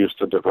techniques they used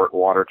to divert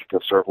water, to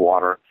conserve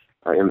water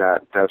in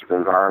that desert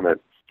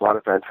environment. A lot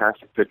of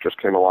fantastic pictures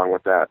came along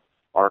with that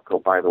article,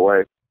 by the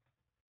way,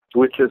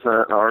 which is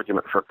an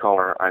argument for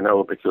color, I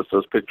know, because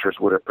those pictures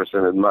would have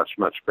presented much,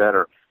 much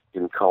better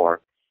in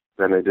color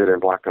than they did in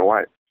black and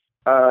white.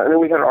 And then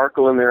we had an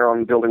article in there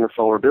on building a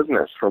solar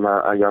business from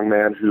a young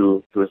man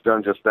who has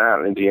done just that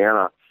in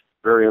Indiana.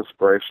 Very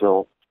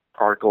inspirational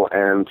article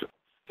and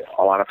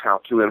a lot of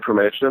how-to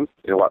information,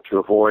 what to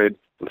avoid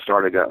in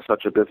starting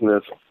such a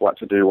business, what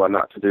to do, what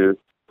not to do,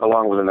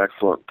 along with an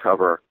excellent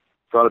cover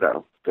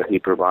photo that he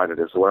provided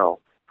as well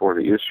for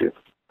the issue.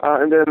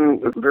 And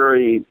then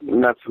very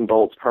nuts and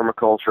bolts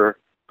permaculture,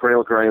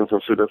 perennial grains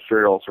and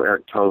pseudo-cereals for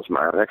Eric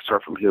Tosmeyer, an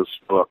excerpt from his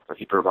book that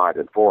he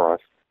provided for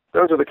us.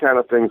 Those are the kind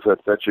of things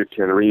that you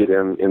can read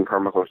in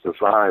Permaculture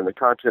Design. The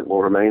content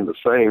will remain the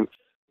same.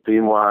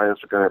 Theme-wise,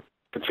 we're going to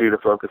continue to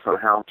focus on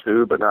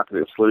how-to, but not to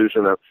the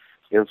exclusion of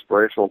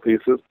inspirational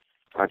pieces,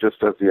 just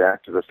as the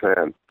Activist had.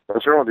 And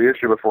certainly the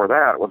issue before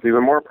that was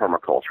even more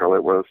permacultural.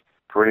 It was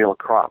perennial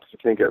crops. You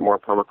can't get more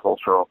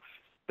permacultural,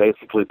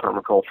 basically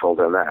permacultural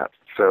than that.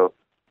 So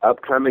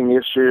upcoming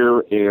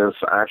issue is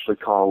actually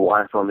called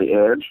Life on the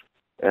Edge.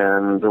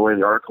 And the way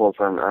the articles,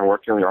 I'm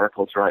working on the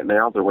articles right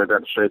now, the way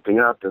that's shaping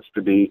up is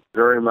to be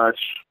very much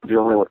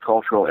dealing with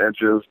cultural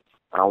edges,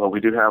 although we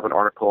do have an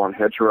article on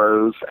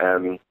hedgerows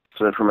and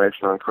some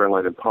information on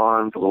correlated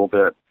ponds a little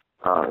bit,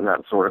 and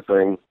that sort of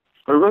thing.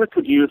 But we really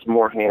could use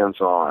more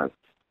hands-on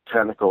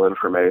technical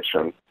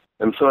information.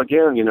 And so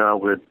again,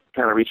 we'd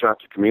kind of reach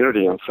out to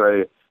community and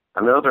say,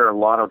 I know there are a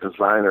lot of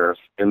designers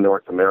in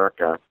North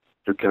America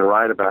who can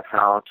write about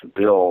how to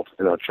build,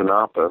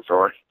 chinampas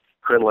or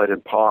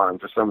crenellated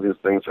ponds or some of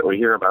these things that we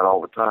hear about all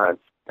the time.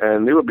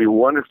 And it would be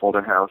wonderful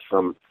to have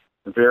some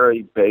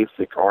very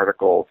basic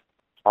articles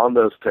on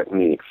those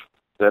techniques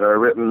that are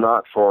written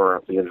not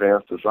for the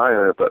advanced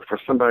designer, but for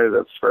somebody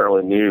that's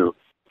fairly new,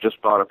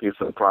 just bought a piece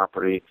of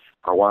property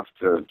or wants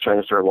to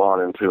change their lawn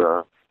into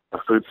a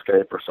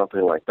foodscape or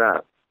something like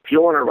that. If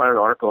you want to write an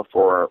article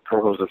for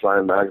Permaculture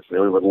Design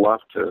magazine, we would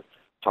love to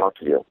talk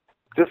to you.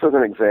 Just as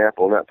an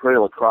example, in that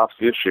perennial crops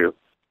issue,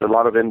 there are a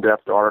lot of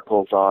in-depth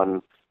articles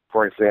on,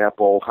 for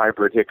example,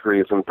 hybrid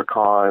hickories and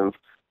pecans.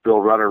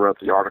 Bill Rutter wrote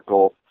the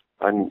article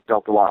and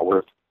dealt a lot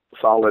with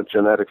solid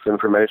genetics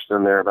information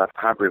in there about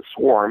hybrid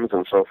swarms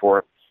and so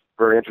forth.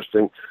 Very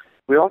interesting.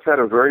 We also had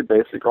a very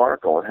basic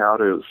article on how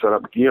to set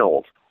up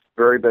guilds.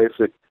 Very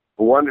basic,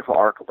 wonderful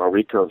article by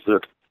Rico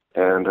Zook.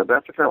 And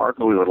that's the kind of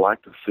article we would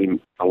like to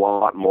see a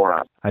lot more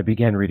of. I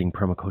began reading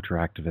Permaculture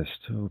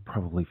Activist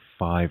probably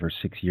 5 or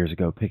 6 years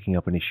ago, picking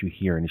up an issue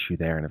here, an issue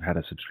there, and I've had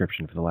a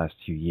subscription for the last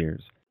 2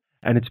 years.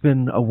 And it's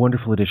been a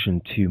wonderful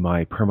addition to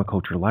my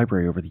permaculture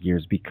library over the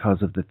years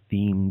because of the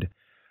themed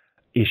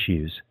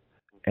issues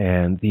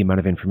and the amount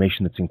of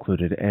information that's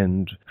included.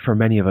 And for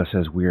many of us,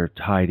 as we're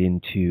tied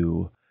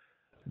into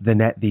the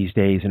net these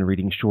days and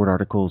reading short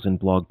articles and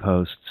blog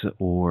posts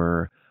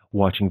or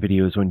watching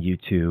videos on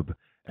YouTube,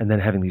 and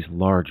then having these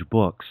large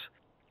books,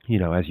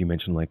 as you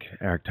mentioned, like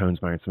Eric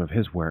Tonesmeyer and some of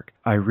his work,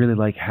 I really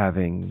like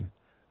having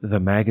the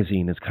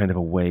magazine as kind of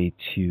a way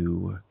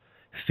to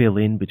fill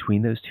in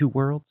between those two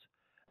worlds,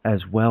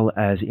 as well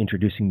as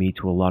introducing me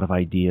to a lot of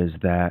ideas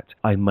that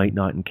I might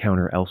not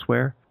encounter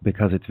elsewhere,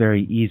 because it's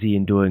very easy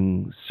in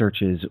doing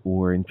searches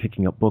or in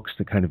picking up books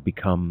to kind of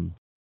become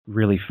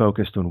really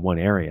focused on one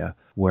area,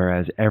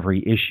 whereas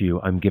every issue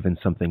I'm given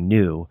something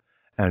new.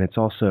 And it's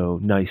also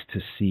nice to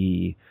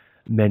see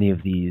many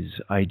of these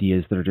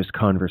ideas that are just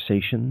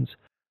conversations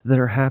that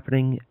are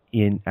happening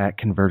at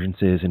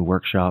convergences and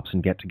workshops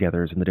and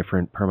get-togethers and the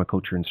different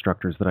permaculture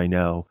instructors that I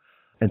know,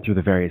 and through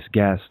the various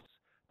guests,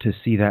 to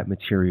see that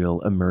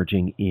material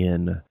emerging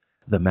in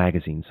the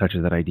magazine, such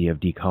as that idea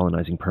of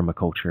decolonizing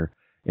permaculture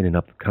in an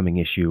upcoming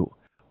issue,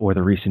 or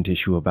the recent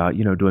issue about,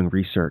 doing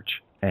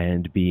research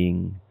and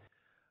being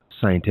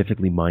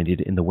scientifically minded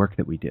in the work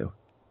that we do.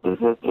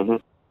 Mm-hmm, mm-hmm.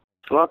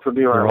 Lots of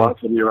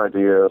new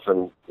ideas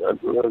and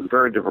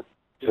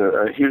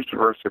a huge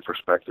diversity of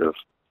perspectives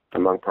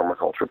among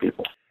permaculture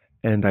people.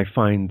 And I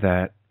find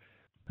that,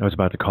 I was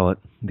about to call it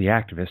the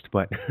activist,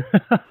 but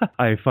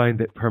I find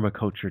that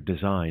permaculture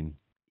design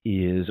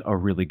is a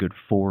really good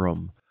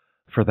forum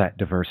for that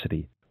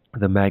diversity.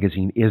 The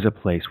magazine is a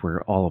place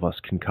where all of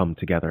us can come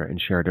together and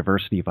share a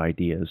diversity of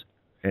ideas,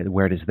 and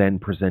where it is then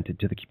presented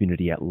to the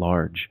community at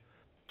large.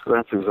 So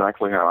that's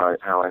exactly how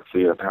I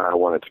see it, how I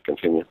want it to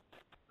continue.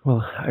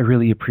 Well, I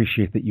really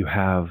appreciate that you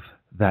have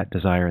that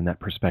desire and that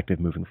perspective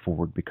moving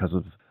forward because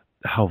of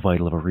how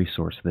vital of a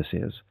resource this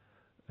is.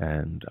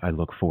 And I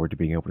look forward to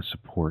being able to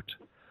support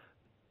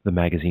the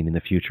magazine in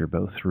the future,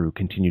 both through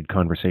continued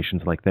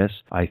conversations like this.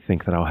 I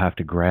think that I'll have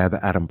to grab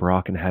Adam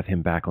Brock and have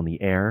him back on the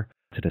air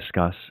to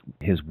discuss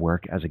his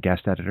work as a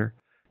guest editor.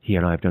 He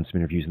and I have done some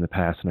interviews in the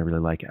past, and I really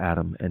like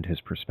Adam and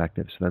his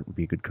perspective, so that would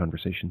be a good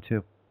conversation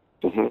too.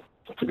 Mm-hmm.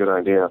 That's a good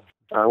idea.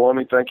 Let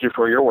me thank you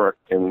for your work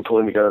in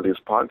pulling together these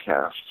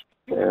podcasts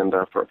and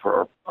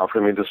for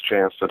offering me this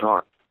chance to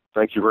talk.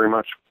 Thank you very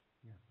much.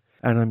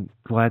 And I'm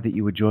glad that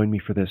you would join me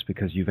for this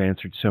because you've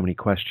answered so many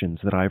questions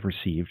that I've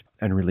received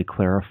and really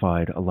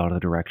clarified a lot of the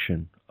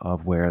direction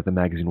of where the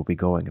magazine will be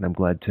going. And I'm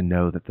glad to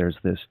know that there's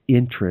this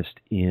interest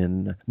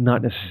in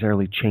not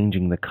necessarily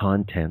changing the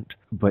content,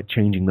 but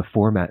changing the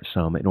format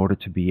some in order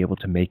to be able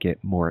to make it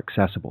more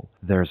accessible.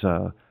 There's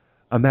a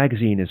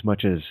magazine, as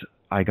much as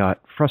I got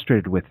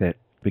frustrated with it,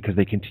 because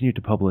they continued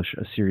to publish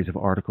a series of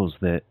articles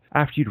that,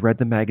 after you'd read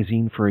the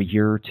magazine for a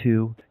year or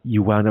two,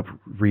 you wound up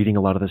reading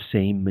a lot of the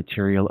same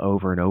material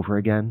over and over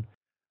again,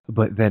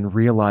 but then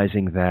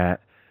realizing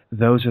that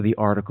those are the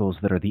articles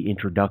that are the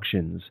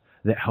introductions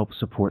that help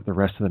support the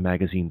rest of the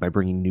magazine by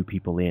bringing new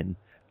people in.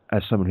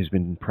 As someone who's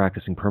been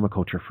practicing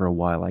permaculture for a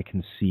while, I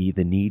can see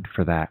the need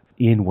for that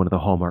in one of the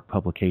hallmark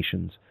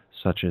publications,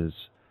 such as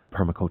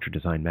Permaculture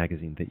Design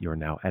Magazine that you're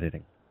now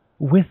editing.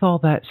 With all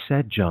that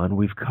said, John,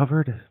 we've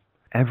covered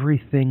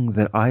everything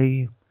that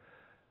I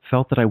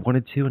felt that I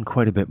wanted to and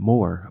quite a bit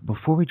more.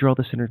 Before we draw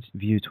this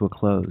interview to a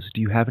close,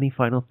 do you have any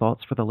final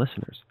thoughts for the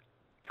listeners?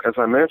 As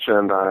I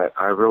mentioned,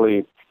 I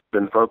really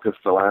been focused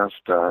the last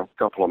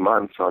couple of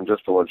months on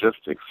just the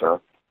logistics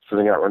of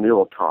sending out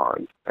renewal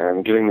cards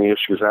and getting the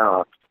issues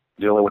out,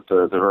 dealing with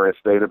the various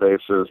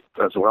databases,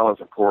 as well as,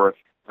 of course,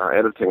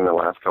 editing the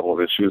last couple of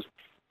issues.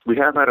 We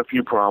have had a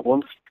few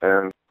problems,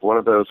 and one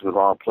of those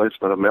involved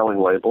placement of mailing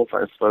labels.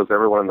 I suppose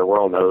everyone in the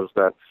world knows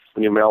that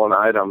when you mail an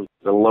item,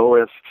 the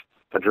lowest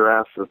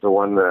address is the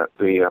one that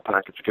the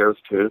package goes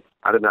to.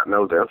 I did not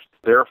know this.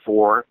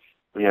 Therefore,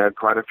 we had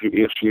quite a few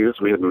issues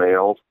we had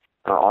mailed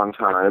on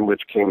time,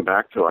 which came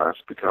back to us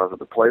because of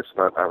the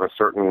placement of a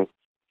certain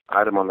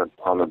item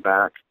on the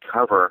back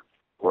cover,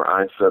 where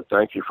I said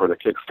thank you for the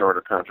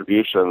Kickstarter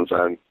contributions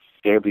and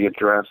gave the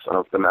address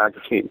of the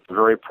magazine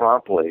very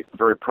promptly,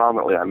 very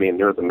prominently,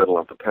 near the middle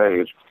of the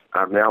page.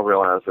 I've now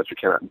realized that you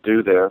cannot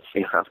do this.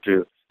 You have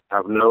to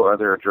have no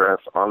other address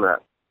on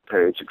that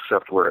page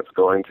except where it's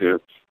going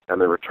to and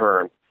the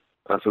return.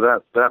 So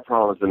that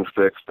problem has been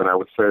fixed, and I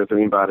would say if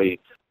anybody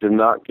did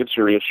not get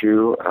your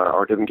issue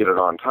or didn't get it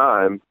on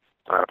time,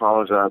 I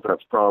apologize.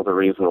 That's probably the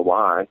reason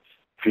why.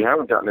 If you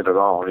haven't gotten it at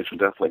all, you should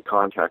definitely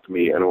contact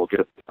me, and we'll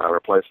get a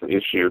replacement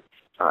issue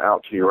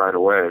out to you right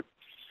away.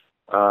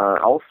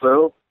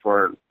 Also,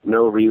 for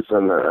no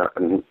reason,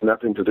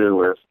 nothing to do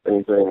with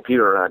anything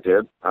Peter and I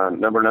did,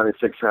 number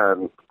 96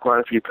 had quite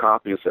a few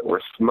copies that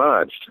were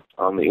smudged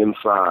on the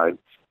inside.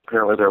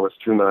 Apparently there was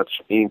too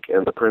much ink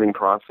in the printing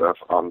process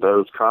on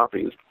those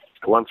copies.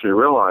 Once we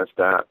realized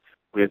that,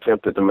 we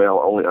attempted to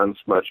mail only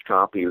unsmudged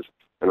copies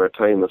and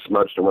retain the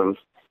smudged ones.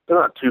 They're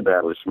not too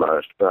badly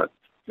smudged, but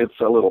it's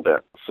a little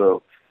bit.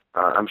 So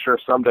I'm sure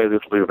someday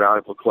this will be a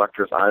valuable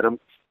collector's item,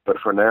 but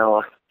for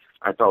now,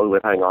 I thought we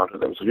would hang on to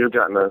them. So if you've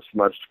gotten a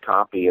smudged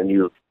copy and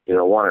you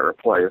want it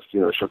replaced,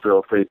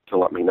 feel free to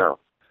let me know.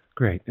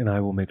 Great, and I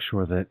will make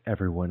sure that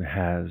everyone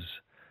has,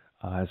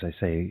 as I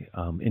say,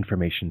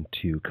 information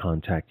to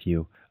contact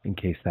you in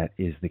case that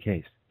is the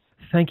case.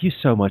 Thank you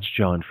so much,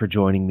 John, for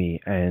joining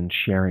me and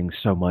sharing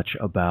so much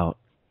about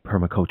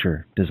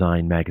Permaculture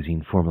Design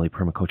Magazine, formerly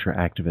Permaculture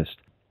Activist,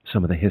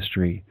 some of the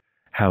history,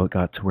 how it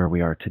got to where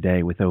we are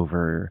today with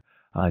over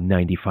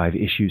 95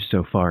 issues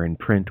so far in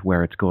print,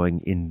 where it's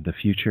going in the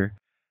future,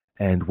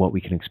 and what we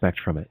can expect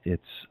from it.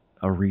 It's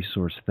a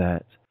resource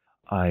that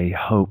I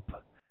hope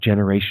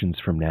generations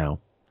from now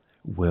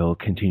will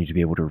continue to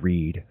be able to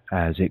read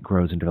as it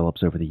grows and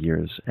develops over the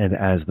years. And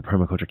as the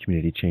permaculture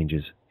community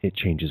changes, it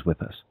changes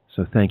with us.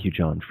 So thank you,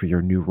 John, for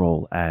your new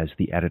role as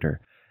the editor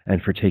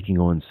and for taking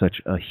on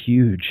such a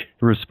huge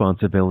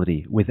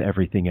responsibility with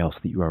everything else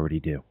that you already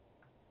do.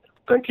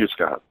 Thank you,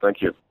 Scott.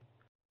 Thank you.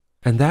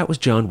 And that was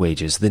John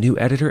Wages, the new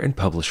editor and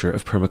publisher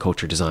of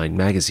Permaculture Design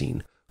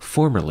Magazine,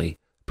 formerly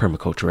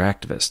Permaculture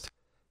Activist.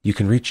 You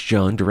can reach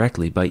John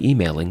directly by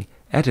emailing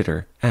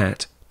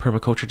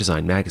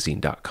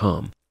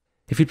editor@permaculturedesignmagazine.com.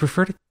 If you'd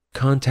prefer to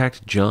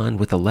contact John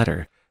with a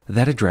letter,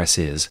 that address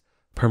is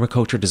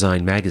Permaculture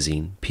Design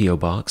Magazine, P.O.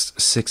 Box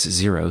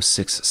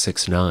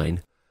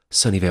 60669,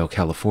 Sunnyvale,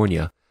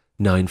 California,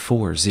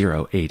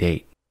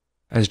 94088.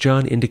 As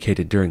John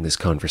indicated during this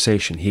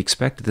conversation, he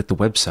expected that the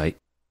website,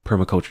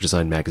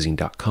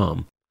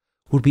 permaculturedesignmagazine.com,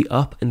 would be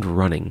up and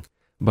running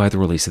by the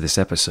release of this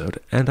episode,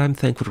 and I'm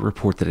thankful to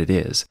report that it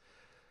is.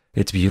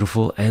 It's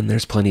beautiful, and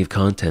there's plenty of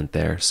content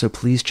there, so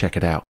please check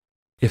it out.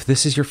 If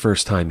this is your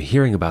first time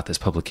hearing about this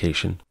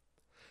publication,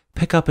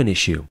 pick up an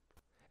issue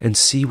and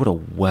see what a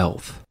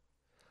wealth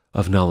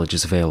of knowledge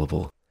is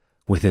available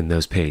within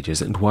those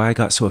pages, and why I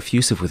got so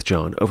effusive with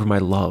John over my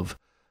love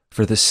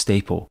for this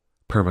staple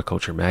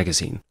permaculture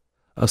magazine.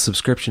 A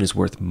subscription is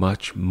worth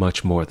much,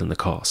 much more than the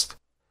cost.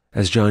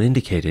 As John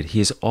indicated,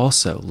 he is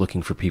also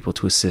looking for people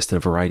to assist in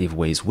a variety of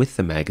ways with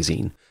the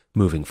magazine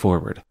moving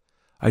forward.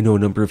 I know a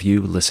number of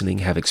you listening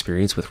have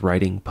experience with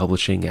writing,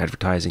 publishing,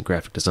 advertising,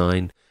 graphic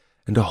design,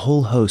 and a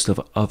whole host of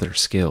other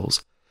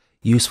skills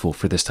useful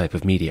for this type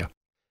of media.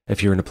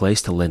 If you're in a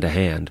place to lend a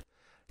hand,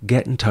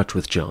 get in touch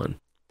with John.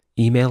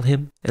 Email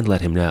him and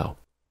let him know.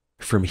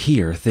 From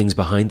here, things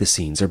behind the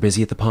scenes are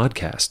busy at the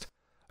podcast.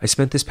 I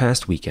spent this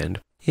past weekend,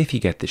 if you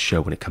get this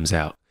show when it comes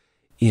out,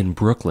 in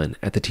Brooklyn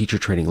at the teacher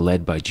training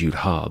led by Jude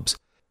Hobbs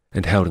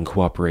and held in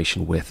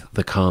cooperation with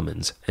The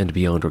Commons and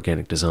Beyond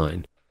Organic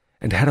Design,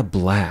 and had a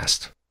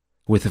blast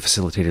with the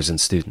facilitators and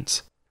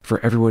students.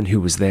 For everyone who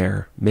was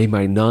there, may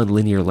my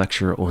non-linear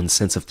lecture on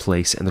sense of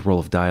place and the role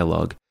of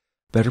dialogue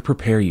better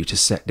prepare you to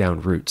set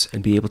down roots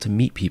and be able to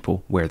meet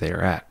people where they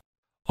are at.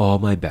 All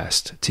my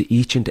best to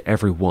each and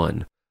every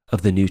one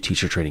of the new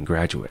teacher training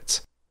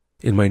graduates.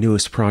 In my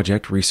newest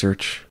project,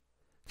 research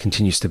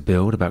continues to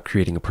build about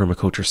creating a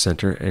permaculture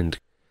center and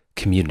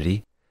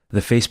community. The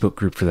Facebook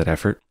group for that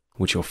effort,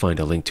 which you'll find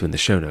a link to in the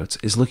show notes,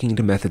 is looking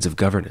into methods of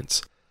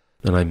governance.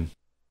 And I'm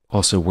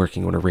also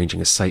working on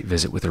arranging a site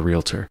visit with a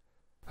realtor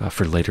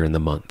for later in the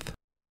month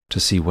to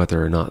see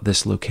whether or not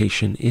this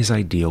location is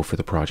ideal for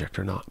the project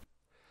or not.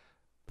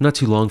 Not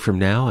too long from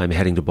now, I'm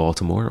heading to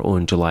Baltimore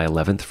on July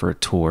 11th for a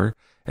tour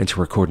and to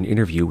record an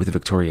interview with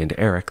Victoria and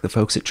Eric, the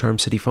folks at Charm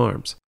City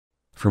Farms.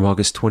 From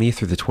August 20th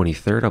through the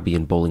 23rd, I'll be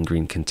in Bowling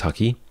Green,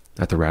 Kentucky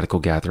at the Radical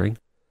Gathering.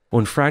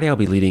 On Friday, I'll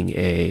be leading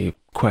a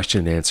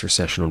question and answer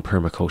session on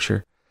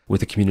permaculture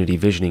with a community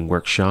visioning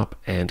workshop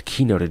and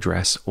keynote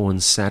address on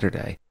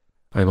Saturday.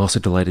 I'm also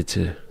delighted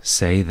to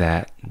say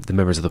that the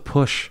members of the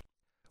Push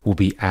will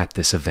be at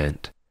this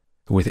event,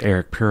 with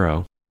Eric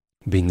Pirro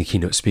being the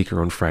keynote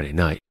speaker on Friday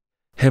night.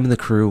 Him and the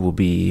crew will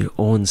be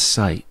on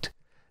site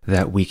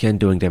that weekend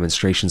doing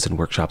demonstrations and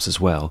workshops as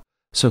well,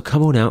 so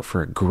come on out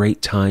for a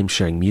great time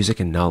sharing music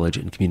and knowledge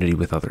and community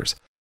with others.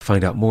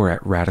 Find out more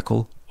at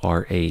Radicle,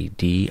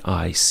 RADICLE,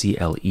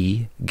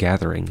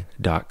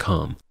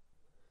 gathering.com.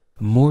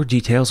 More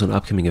details on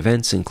upcoming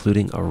events,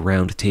 including a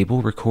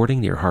roundtable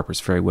recording near Harpers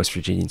Ferry, West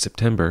Virginia in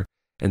September,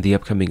 and the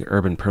upcoming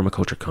Urban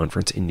Permaculture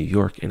Conference in New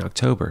York in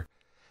October,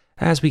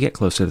 as we get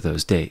closer to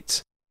those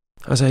dates.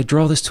 As I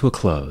draw this to a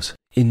close,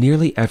 in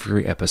nearly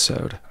every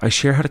episode, I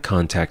share how to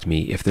contact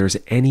me if there is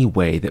any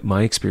way that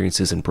my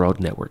experiences and broad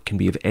network can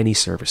be of any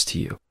service to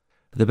you.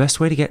 The best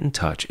way to get in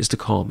touch is to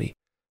call me,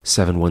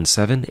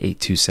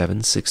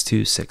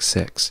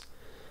 717-827-6266.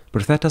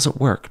 But if that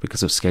doesn't work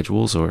because of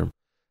schedules or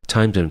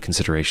time zone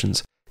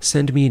considerations,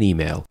 send me an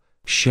email,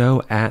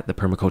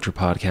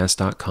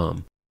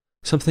 show@thepermaculturepodcast.com.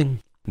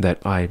 Something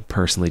that I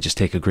personally just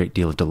take a great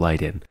deal of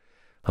delight in,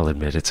 I'll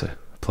admit it's a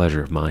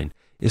pleasure of mine,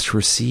 is to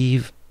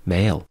receive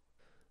mail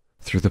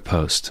through the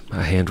post,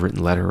 a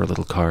handwritten letter or a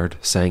little card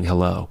saying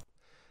hello.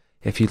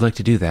 If you'd like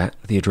to do that,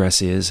 the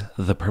address is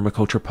The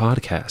Permaculture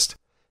Podcast,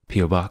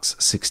 P.O. Box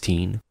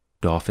 16,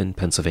 Dauphin,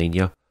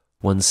 Pennsylvania,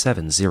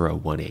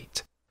 17018.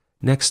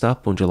 Next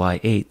up, on July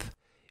 8th,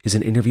 is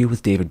an interview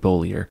with David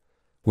Bollier,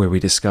 where we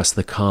discuss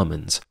the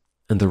commons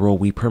and the role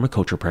we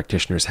permaculture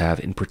practitioners have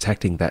in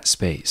protecting that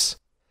space,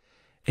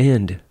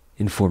 and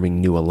in forming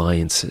new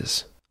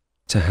alliances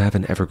to have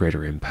an ever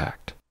greater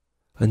impact.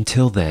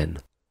 Until then,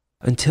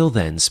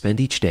 spend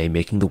each day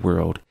making the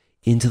world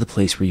into the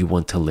place where you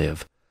want to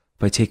live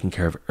by taking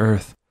care of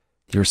Earth,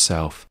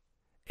 yourself,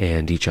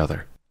 and each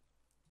other.